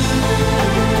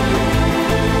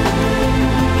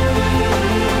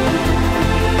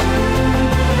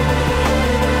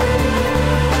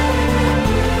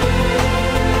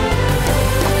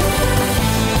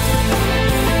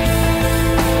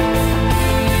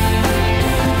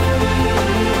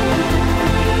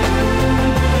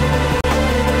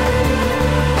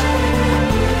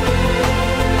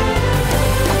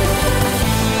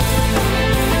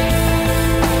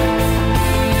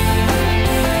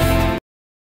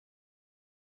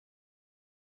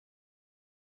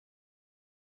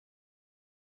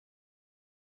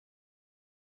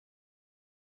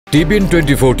 TBN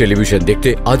 24 টেলিভিশন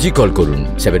দেখতে আজই কল করুন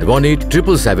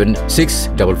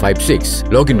 7187776556।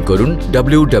 লগ ইন করুন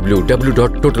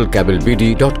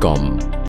www.totalcablebd.com।